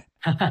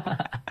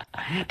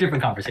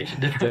different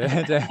conversation.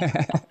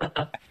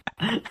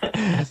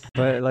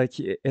 But like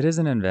it is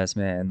an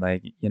investment, and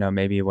like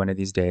maybe one of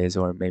these days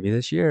or maybe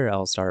this year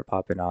I'll start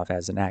popping off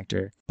as an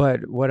actor.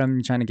 But what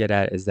I'm trying to get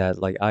at is that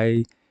like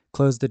I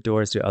closed the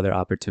doors to other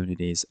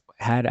opportunities.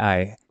 Had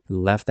I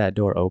left that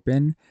door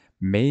open,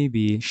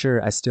 maybe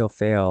sure I still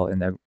fail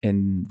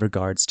in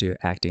regards to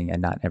acting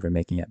and not ever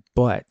making it,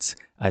 but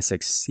I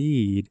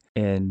succeed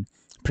in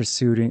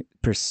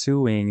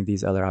pursuing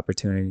these other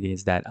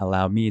opportunities that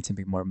allow me to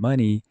make more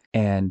money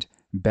and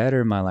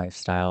better my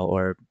lifestyle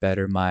or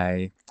better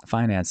my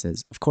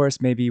finances. Of course,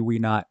 maybe we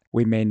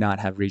may not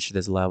have reached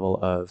this level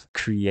of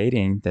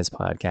creating this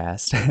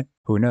podcast.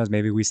 Who knows?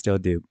 Maybe we still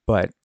do,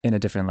 but in a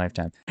different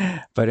lifetime.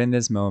 But in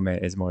this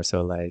moment, it's more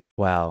so like,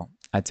 wow,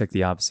 I took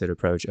the opposite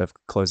approach of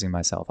closing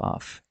myself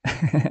off.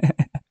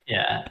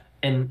 Yeah.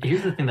 And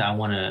here's the thing that I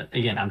want to,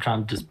 again, I'm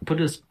trying to just put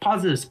a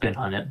positive spin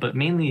on it, but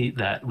mainly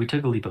that we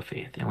took a leap of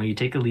faith. And when you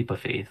take a leap of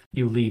faith,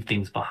 you leave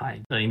things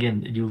behind. Like,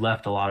 again, you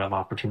left a lot of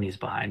opportunities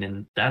behind,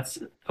 and that's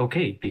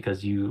okay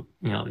because you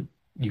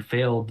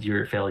failed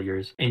your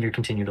failures and you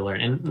continue to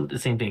learn. And the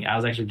same thing, I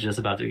was actually just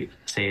about to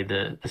say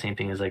the same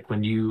thing is like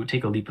when you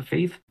take a leap of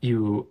faith,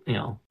 you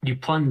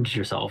plunge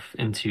yourself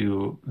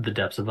into the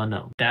depths of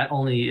unknown. That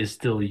only is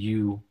still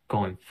you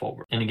going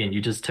forward. And again,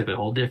 you just took a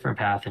whole different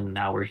path and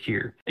now we're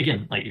here.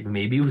 Again, like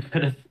maybe we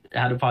could have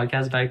had a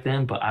podcast back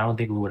then, but I don't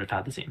think we would have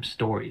had the same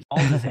stories. All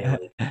to say,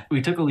 like,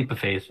 we took a leap of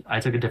faith. I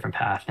took a different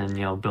path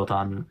and, built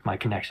on my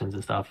connections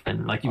and stuff.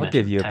 And like you I'll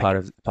give mentioned, you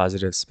a tech.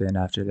 positive spin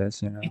after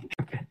this, you know.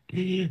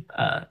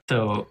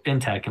 So in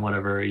tech and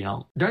whatever,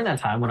 during that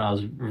time when I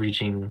was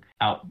reaching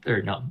out,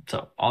 or no,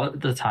 so all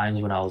the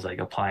times when I was like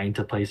applying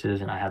to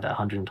places and I had that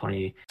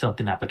 120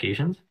 something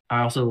applications,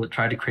 I also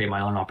tried to create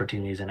my own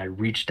opportunities and I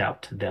reached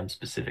out to them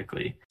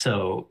specifically.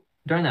 So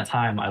during that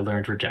time, I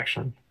learned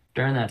rejection.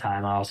 During that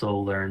time, I also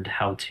learned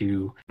how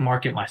to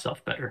market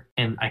myself better.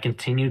 And I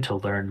continued to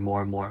learn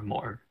more and more and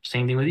more.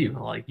 Same thing with you.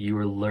 Like you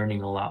were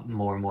learning a lot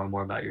more and more and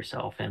more about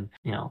yourself. And,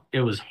 it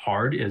was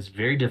hard. It was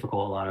very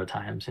difficult a lot of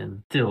times.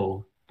 And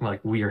still, like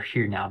we are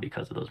here now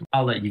because of those.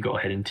 I'll let you go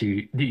ahead and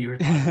do your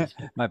thoughts.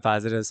 My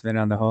positive spin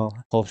on the whole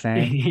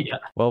thing. Yeah.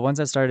 Well, once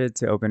I started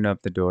to open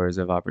up the doors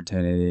of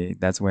opportunity,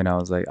 that's when I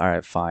was like, all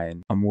right,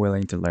 fine. I'm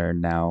willing to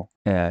learn now.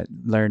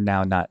 Learn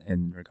now, not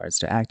in regards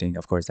to acting.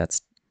 Of course,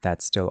 that's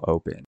still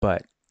open.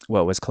 But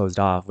what was closed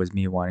off was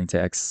me wanting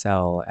to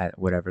excel at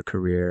whatever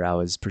career I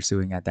was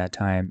pursuing at that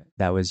time.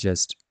 That was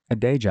just a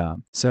day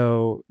job.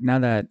 So now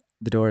that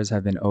the doors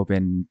have been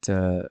opened,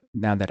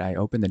 now that I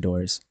open the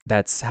doors,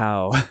 that's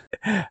how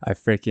I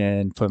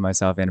freaking put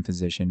myself in a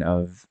position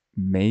of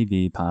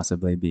maybe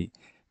possibly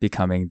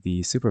becoming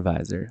the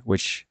supervisor,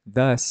 which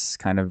thus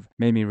kind of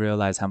made me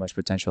realize how much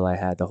potential I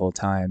had the whole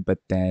time, but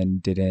then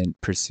didn't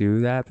pursue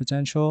that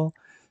potential.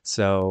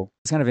 So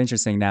it's kind of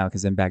interesting now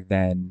because then back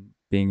then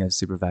being a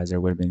supervisor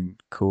would have been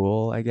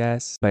cool, I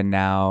guess. But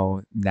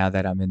now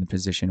that I'm in the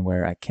position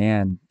where I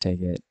can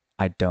take it,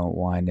 I don't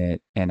want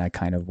it, and I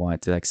kind of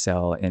want to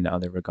excel in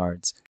other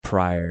regards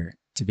prior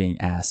to being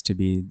asked to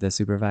be the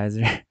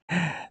supervisor.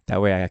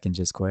 That way I can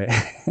just quit.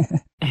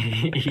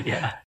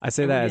 Yeah. I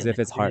say And we're that as getting if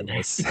there. it's We're getting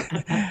heartless.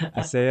 there.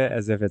 I say it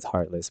as if it's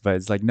heartless, but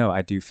it's like, no,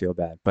 I do feel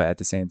bad. But at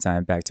the same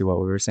time, back to what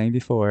we were saying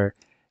before,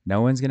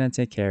 no one's going to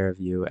take care of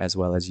you as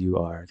well as you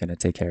are going to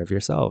take care of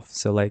yourself.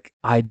 So like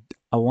I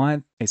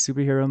want a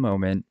superhero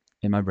moment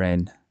in my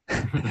brain.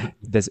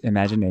 This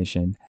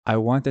imagination. I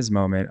want this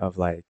moment of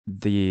like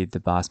the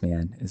boss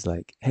man is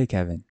like, "Hey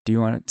Kevin, do you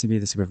want to be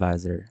the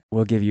supervisor?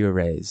 We'll give you a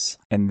raise."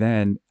 And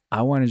then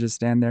I want to just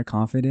stand there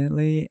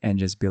confidently and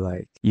just be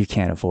like, "You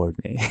can't afford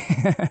me."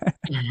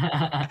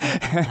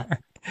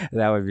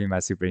 That would be my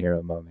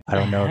superhero moment. I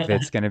don't know if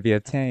it's going to be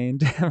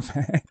obtained.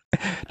 I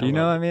Do you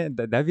know love what I it.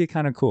 mean? That'd be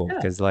kind of cool Yeah.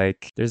 because,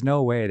 like, there's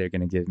no way they're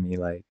going to give me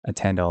like a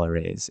 $10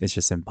 raise. It's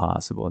just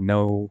impossible.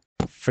 No,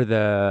 for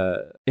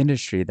the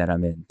industry that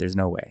I'm in, there's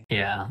no way.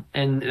 Yeah,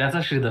 and that's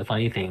actually the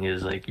funny thing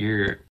is like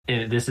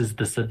this is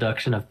the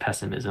seduction of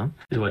pessimism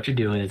is what you're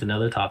doing. It's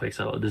another topic,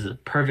 so this is a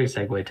perfect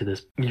segue to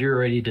this. You're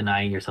already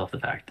denying yourself the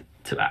fact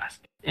to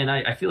ask, and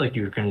I feel like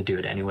you're going to do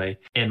it anyway.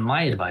 And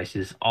my advice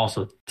is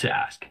also to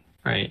ask.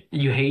 Right?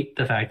 You hate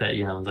the fact that,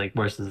 like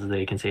worst is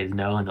they can say is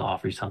no and they'll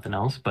offer you something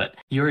else, but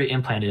you already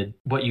implanted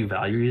what you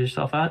value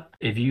yourself at.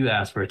 If you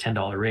ask for a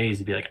 $10 raise,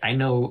 you'd be like, I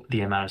know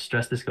the amount of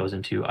stress this goes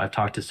into. I've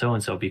talked to so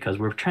and so because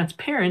we're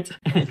transparent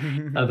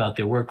about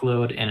the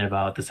workload and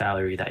about the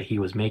salary that he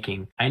was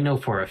making. I know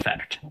for a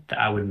fact that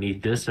I would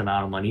need this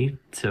amount of money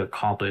to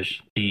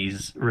accomplish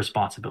these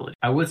responsibilities.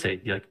 I would say,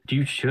 like,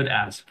 you should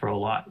ask for a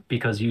lot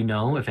because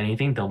if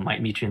anything, they'll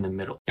might meet you in the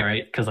middle. All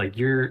right. Because like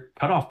your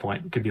cutoff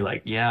point could be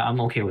like, yeah,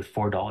 I'm okay with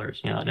 $4,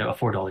 a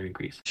 $4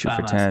 increase. Shoot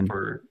But for 10.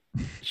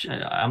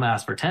 I'm gonna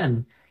ask for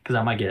 10 because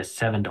I might get a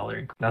 $7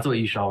 increase. That's what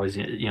you should always,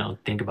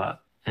 think about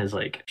is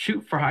like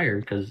shoot for higher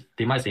because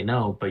they might say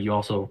no, but you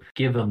also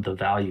give them the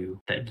value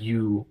that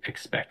you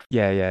expect.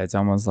 Yeah, yeah. It's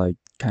almost like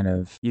kind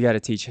of you got to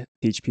teach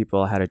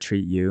people how to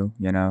treat you,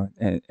 you know,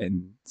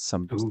 and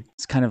some Ooh.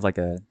 it's kind of like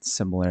a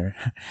similar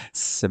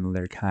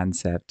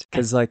concept.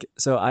 Because like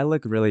so I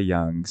look really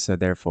young, so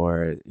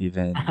therefore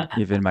even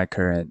my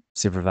current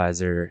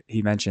supervisor,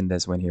 he mentioned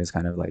this when he was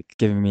kind of like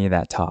giving me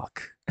that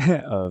talk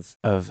of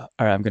all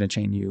right, I'm gonna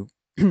train you.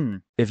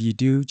 If you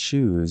do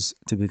choose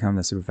to become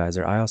the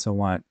supervisor, I also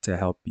want to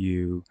help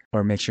you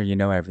or make sure you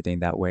know everything.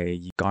 That way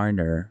you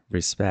garner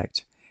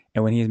respect.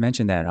 And when he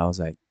mentioned that, I was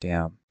like,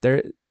 damn,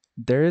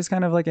 there is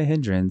kind of like a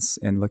hindrance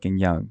in looking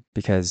young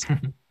because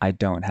I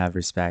don't have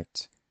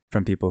respect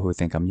from people who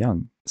think I'm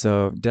young.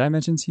 So did I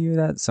mention to you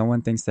that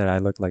someone thinks that I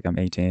look like I'm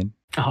 18?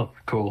 Oh,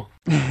 cool.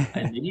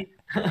 And me?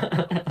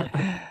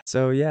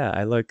 So yeah,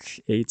 I look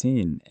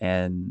 18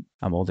 and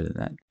I'm older than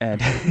that.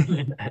 And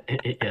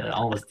Yeah,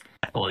 almost.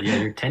 Well, yeah,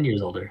 you're 10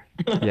 years older.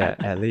 yeah,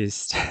 at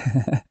least.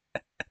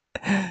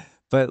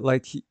 But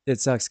like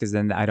it sucks because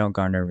then I don't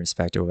garner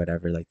respect or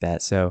whatever like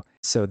that. So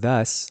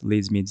thus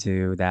leads me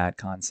to that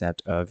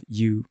concept of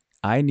you.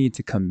 I need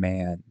to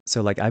command.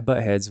 So like I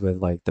butt heads with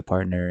like the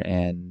partner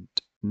and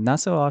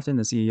not so often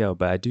the CEO,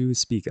 but I do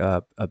speak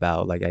up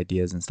about like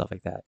ideas and stuff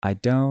like that. I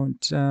don't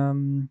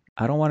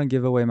want to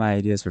give away my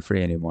ideas for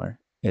free anymore.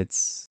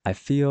 I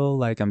feel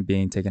like I'm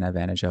being taken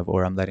advantage of,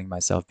 or I'm letting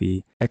myself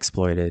be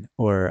exploited,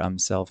 or I'm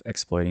self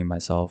exploiting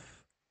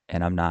myself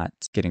and I'm not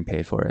getting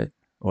paid for it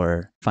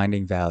or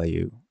finding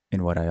value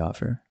in what I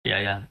offer.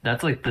 Yeah, yeah.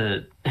 That's like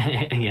the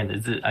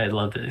again, I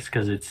love this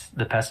because it's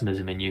the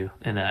pessimism in you,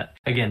 and that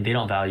again, they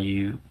don't value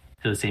you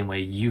the same way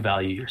you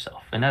value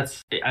yourself. And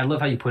that's I love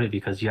how you put it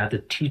because you have to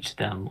teach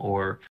them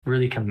or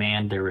really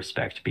command their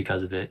respect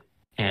because of it.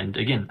 And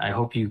again, I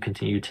hope you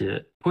continue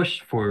to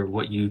push for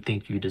what you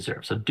think you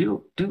deserve. So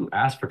do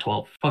ask for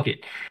 12. Fuck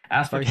it.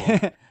 Ask for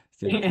 12.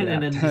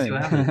 And then just see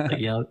what happens.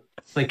 Like,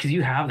 like because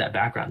you have that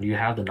background, you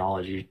have the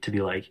knowledge to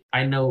be like,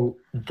 I know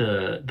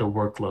the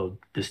workload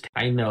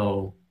I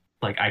know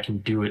like I can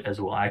do it as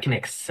well. I can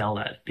excel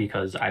at it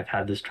because I've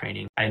had this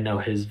training. I know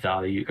his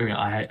value, or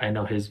I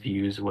know his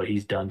views, what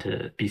he's done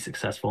to be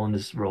successful in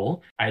this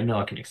role. I know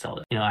I can excel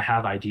at it. I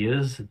have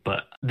ideas,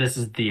 but this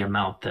is the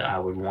amount that I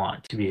would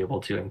want to be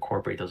able to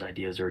incorporate those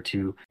ideas or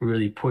to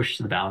really push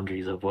the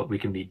boundaries of what we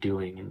can be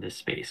doing in this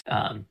space.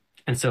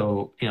 And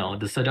so,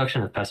 the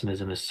seduction of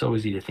pessimism is so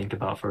easy to think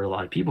about for a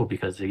lot of people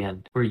because,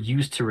 again, we're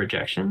used to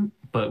rejection,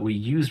 but we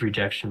use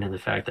rejection in the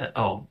fact that,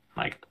 oh,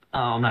 like, oh,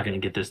 I'm not going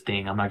to get this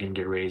thing. I'm not going to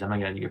get raised. I'm not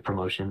going to get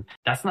promotion.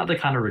 That's not the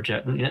kind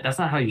of That's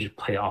not how you should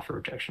play off a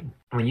rejection.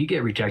 When you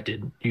get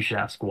rejected, you should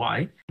ask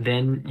why.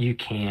 Then you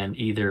can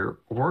either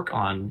work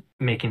on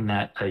making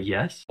that a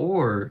yes,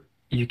 or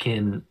you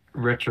can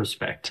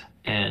retrospect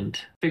and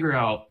figure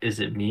out,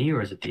 is it me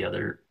or is it the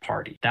other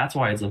party? That's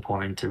why it's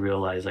important to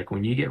realize, like,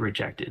 when you get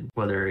rejected,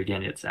 whether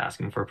again it's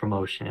asking for a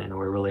promotion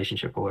or a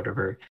relationship or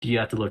whatever, do you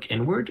have to look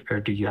inward or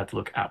do you have to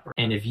look outward?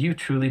 And if you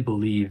truly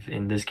believe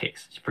in this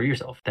case for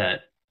yourself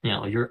that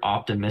you're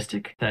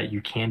optimistic that you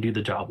can do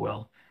the job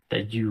well,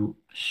 that you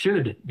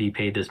should be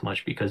paid this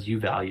much because you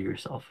value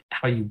yourself,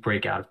 how you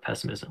break out of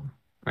pessimism,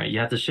 right? You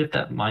have to shift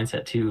that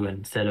mindset too.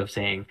 Instead of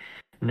saying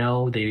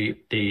no,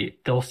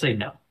 they'll say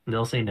no.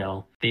 They'll say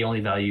no. They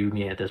only value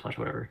me at this much,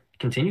 whatever.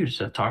 Continue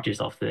to talk to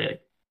yourself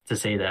to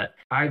say that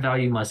I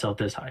value myself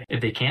this high.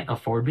 If they can't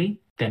afford me,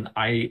 then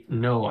I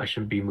know I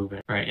shouldn't be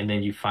moving, right? And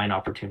then you find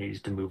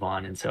opportunities to move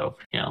on. And so,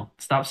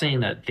 stop saying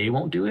that they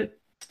won't do it.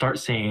 Start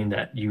saying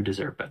that you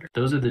deserve better.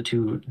 Those are the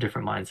two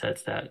different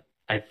mindsets that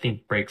I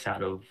think breaks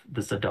out of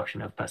the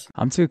seduction of pessimism.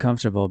 I'm too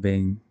comfortable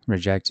being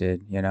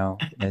rejected,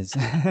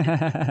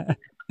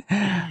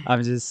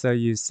 I'm just so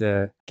used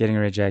to getting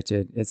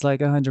rejected. It's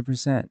like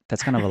 100%.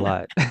 That's kind of a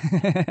lot.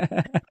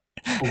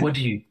 But what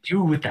do you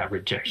do with that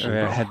rejection,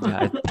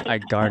 bro? I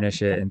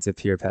garnish it into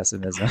pure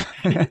pessimism.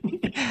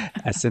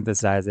 I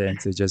synthesize it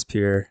into just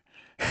pure.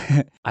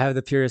 I have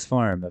the purest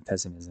form of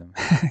pessimism.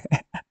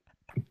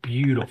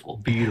 Beautiful,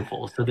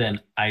 beautiful. So then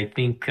I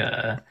think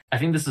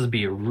this would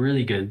be a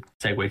really good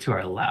segue to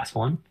our last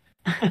one.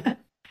 Unless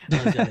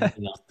you have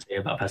anything else to say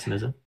about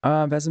pessimism?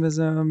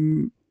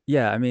 Pessimism.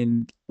 Yeah, I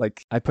mean,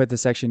 like I put the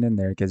section in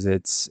there because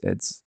it's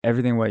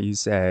everything what you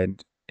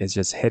said is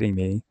just hitting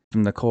me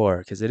from the core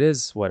because it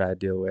is what I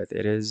deal with.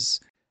 It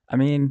is, I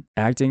mean,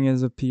 acting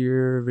is a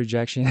pure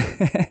rejection.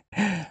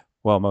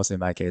 Well, mostly in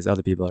my case,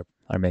 other people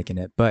are making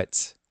it,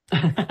 but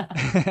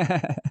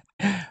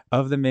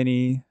of the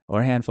many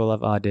or handful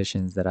of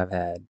auditions that I've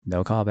had,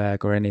 no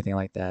callback or anything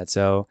like that.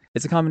 So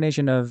it's a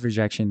combination of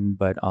rejection,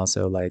 but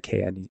also like,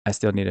 hey, I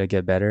still need to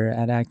get better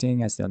at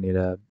acting. I still need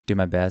to do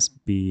my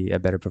best, be a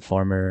better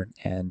performer,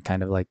 and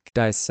kind of like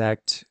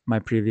dissect my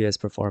previous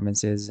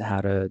performances, how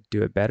to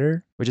do it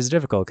better, which is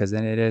difficult because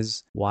then it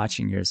is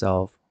watching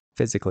yourself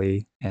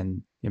physically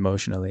and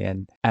emotionally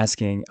and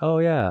asking, oh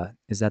yeah,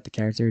 is that the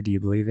character? Do you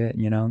believe it?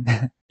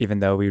 Even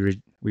though we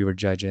were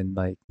judging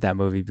like that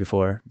movie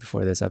before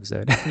this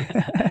episode.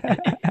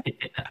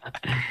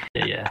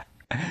 Yeah.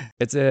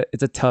 It's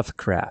a tough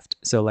craft.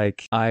 So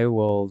like I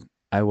will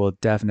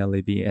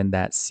definitely be in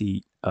that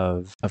seat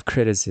of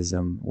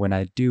criticism when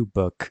I do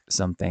book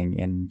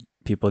something and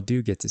people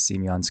do get to see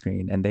me on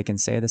screen and they can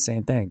say the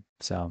same thing.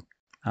 So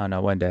I don't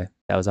know, one day.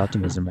 That was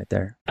optimism right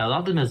there. That was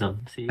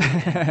optimism. See,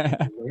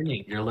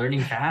 you're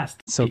learning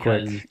fast. So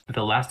because quick.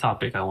 The last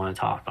topic I want to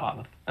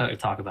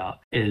talk about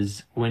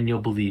is when you'll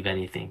believe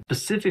anything.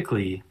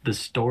 Specifically, the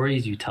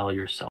stories you tell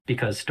yourself,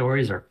 because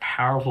stories are a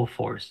powerful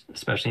force,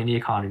 especially in the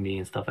economy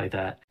and stuff like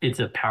that. It's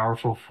a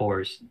powerful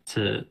force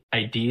to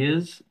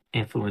ideas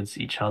influence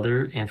each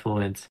other,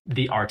 influence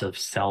the art of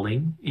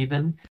selling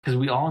even. Because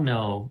we all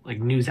know,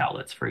 like news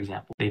outlets, for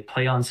example, they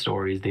play on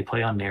stories, they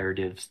play on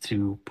narratives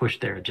to push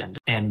their agenda.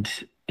 And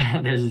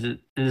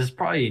there's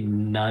probably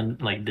none,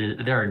 like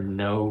there are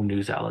no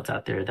news outlets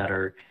out there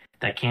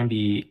that can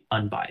be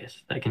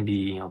unbiased, that can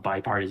be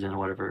bipartisan or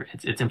whatever.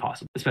 It's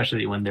impossible,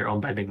 especially when they're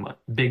owned by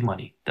big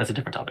money. That's a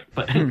different topic.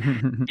 But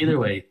either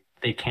way,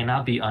 they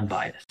cannot be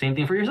unbiased. Same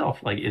thing for yourself.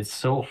 Like it's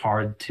so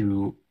hard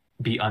to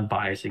be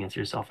unbiased against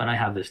yourself. And I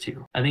have this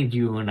too. I think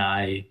you and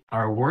I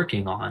are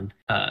working on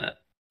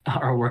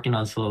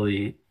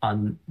slowly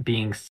on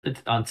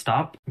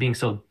stop being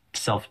so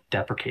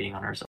self-deprecating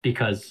on ourselves,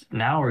 because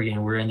now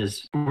we're in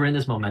this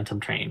momentum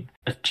train,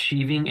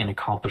 achieving and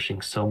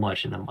accomplishing so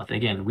much in a month.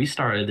 Again, we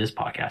started this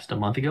podcast a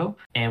month ago,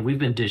 and we've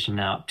been dishing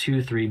out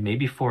 2, 3,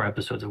 maybe 4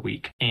 episodes a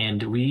week.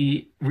 And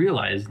we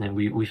realized, and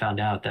we found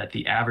out that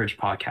the average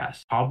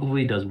podcast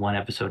probably does 1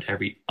 episode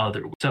every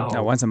other week. So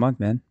No, once a month,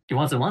 man.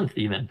 once a month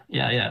even.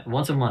 Yeah.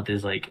 Once a month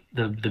is like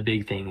the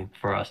big thing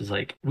for us. Is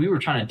like we were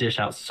trying to dish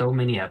out so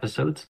many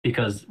episodes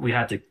because we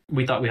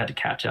thought we had to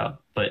catch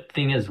up. But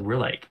thing is, we're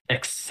like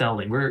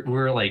excelling.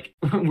 We're like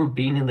we're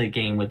being in the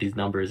game with these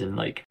numbers, and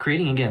like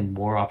creating again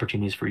more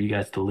opportunities for you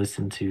guys to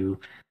listen to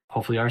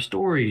hopefully our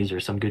stories or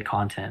some good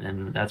content.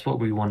 And that's what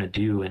we want to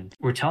do. And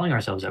we're telling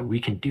ourselves that we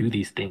can do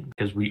these things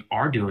because we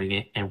are doing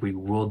it and we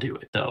will do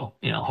it. So,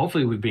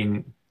 hopefully we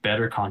bring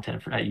better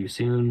content at you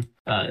soon.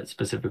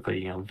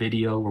 Specifically,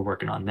 video. We're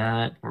working on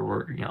that.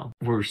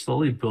 We're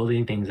slowly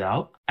building things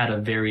out at a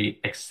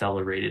very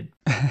accelerated.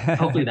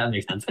 Hopefully that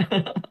makes sense.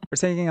 We're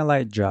taking a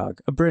light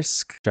jog, a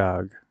brisk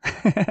jog.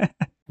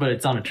 But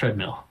it's on a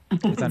treadmill.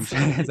 It's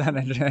on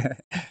a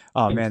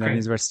oh man, that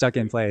means we're stuck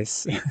in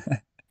place.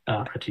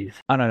 Oh, jeez.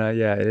 I don't know.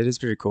 Yeah, it is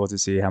pretty cool to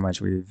see how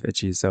much we've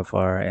achieved so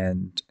far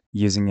and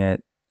using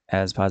it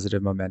as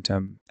positive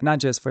momentum, not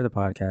just for the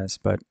podcast,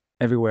 but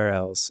everywhere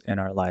else in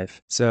our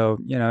life. So,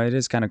 it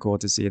is kind of cool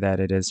to see that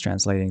it is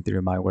translating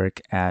through my work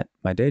at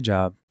my day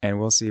job, and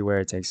we'll see where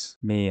it takes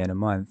me in a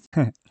month.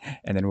 And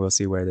then we'll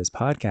see where this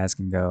podcast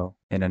can go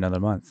in another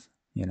month,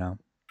 Yeah.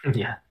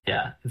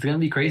 It's going to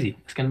be crazy.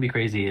 It's going to be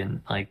crazy.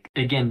 And like,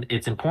 again,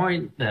 it's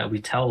important that we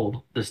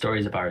tell the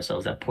stories about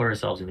ourselves that put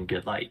ourselves in a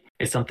good light.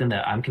 It's something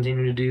that I'm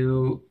continuing to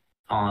do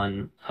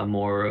on a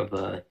more of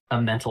a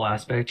mental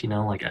aspect,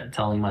 like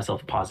telling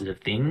myself positive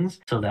things.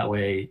 So that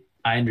way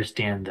I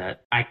understand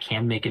that I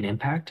can make an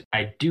impact.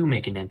 I do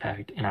make an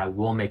impact, and I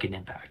will make an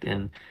impact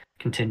and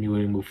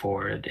continue to move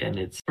forward. And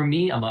it's for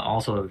me, I'm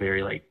also a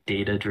very like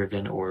data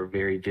driven or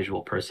very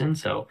visual person.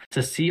 So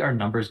to see our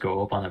numbers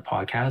go up on the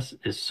podcast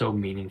is so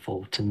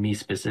meaningful to me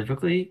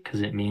specifically,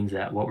 because it means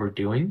that what we're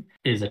doing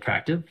is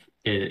attractive.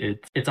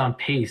 It's on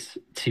pace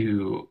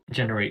to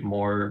generate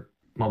more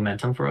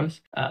momentum for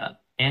us.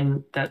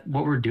 And that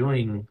what we're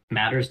doing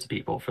matters to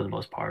people for the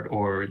most part,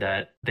 or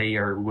that they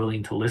are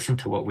willing to listen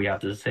to what we have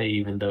to say,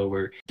 even though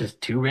we're just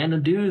 2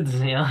 random dudes,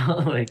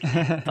 like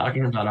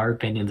talking about our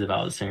opinions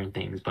about certain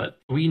things. But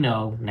we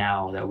know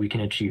now that we can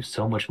achieve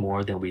so much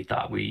more than we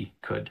thought we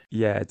could.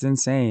 Yeah, it's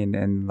insane.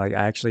 And like,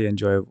 I actually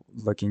enjoy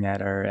looking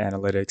at our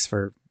analytics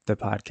for the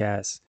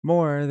podcast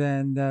more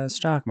than the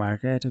stock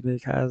market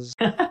because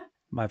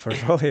my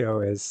portfolio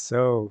is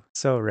so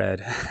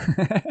red.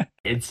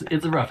 It's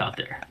rough out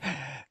there.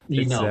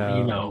 You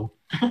know.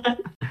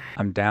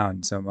 I'm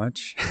down so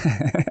much.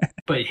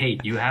 But hey,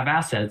 you have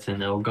assets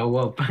and they'll go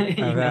up.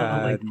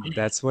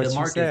 That's what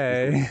you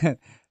say.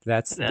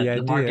 That's the idea.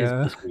 The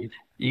market's sweet.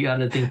 You got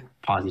to think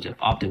positive,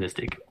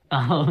 optimistic.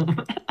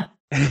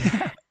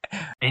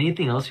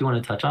 Anything else you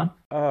want to touch on?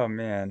 Oh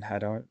man,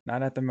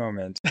 not at the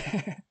moment.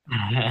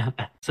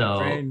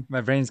 So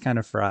my brain's kind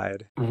of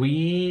fried.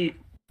 We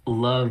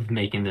love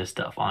making this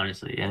stuff,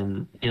 honestly.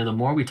 And the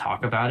more we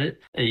talk about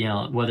it,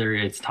 whether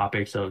it's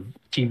topics of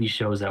TV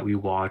shows that we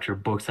watch or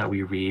books that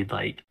we read,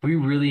 like we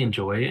really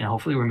enjoy it, and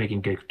hopefully we're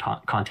making good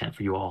content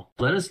for you all.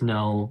 Let us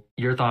know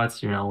your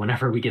thoughts,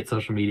 whenever we get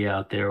social media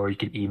out there, or you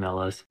can email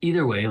us.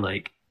 Either way,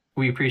 like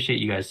we appreciate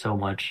you guys so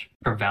much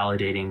for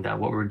validating that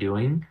what we're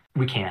doing,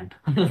 we can.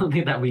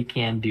 That we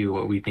can do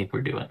what we think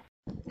we're doing.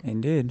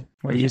 Indeed.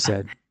 What you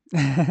said.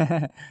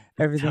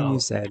 Everything you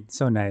said.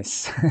 So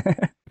nice.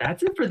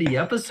 That's it for the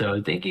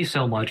episode. Thank you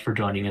so much for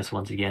joining us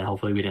once again.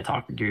 Hopefully we didn't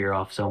talk your ear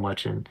off so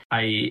much. And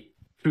I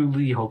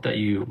truly hope that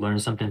you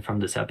learned something from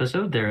this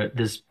episode.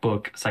 This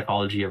book,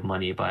 Psychology of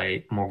Money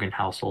by Morgan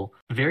Housel,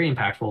 very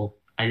impactful.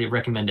 I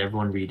recommend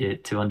everyone read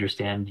it to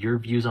understand your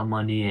views on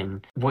money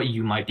and what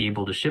you might be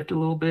able to shift a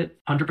little bit.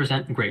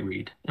 100% great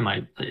read.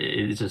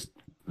 It's just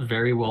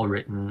very well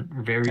written,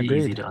 very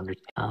easy to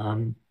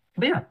understand.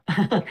 But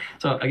yeah,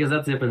 so I guess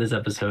that's it for this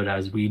episode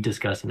as we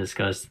discuss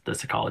the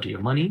psychology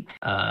of money.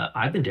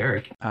 I've been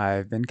Derek.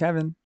 I've been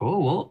Kevin. Oh,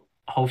 well,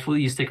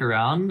 hopefully you stick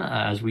around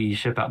as we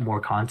ship out more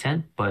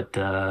content. But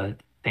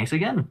thanks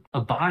again.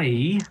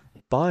 Bye.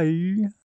 Bye.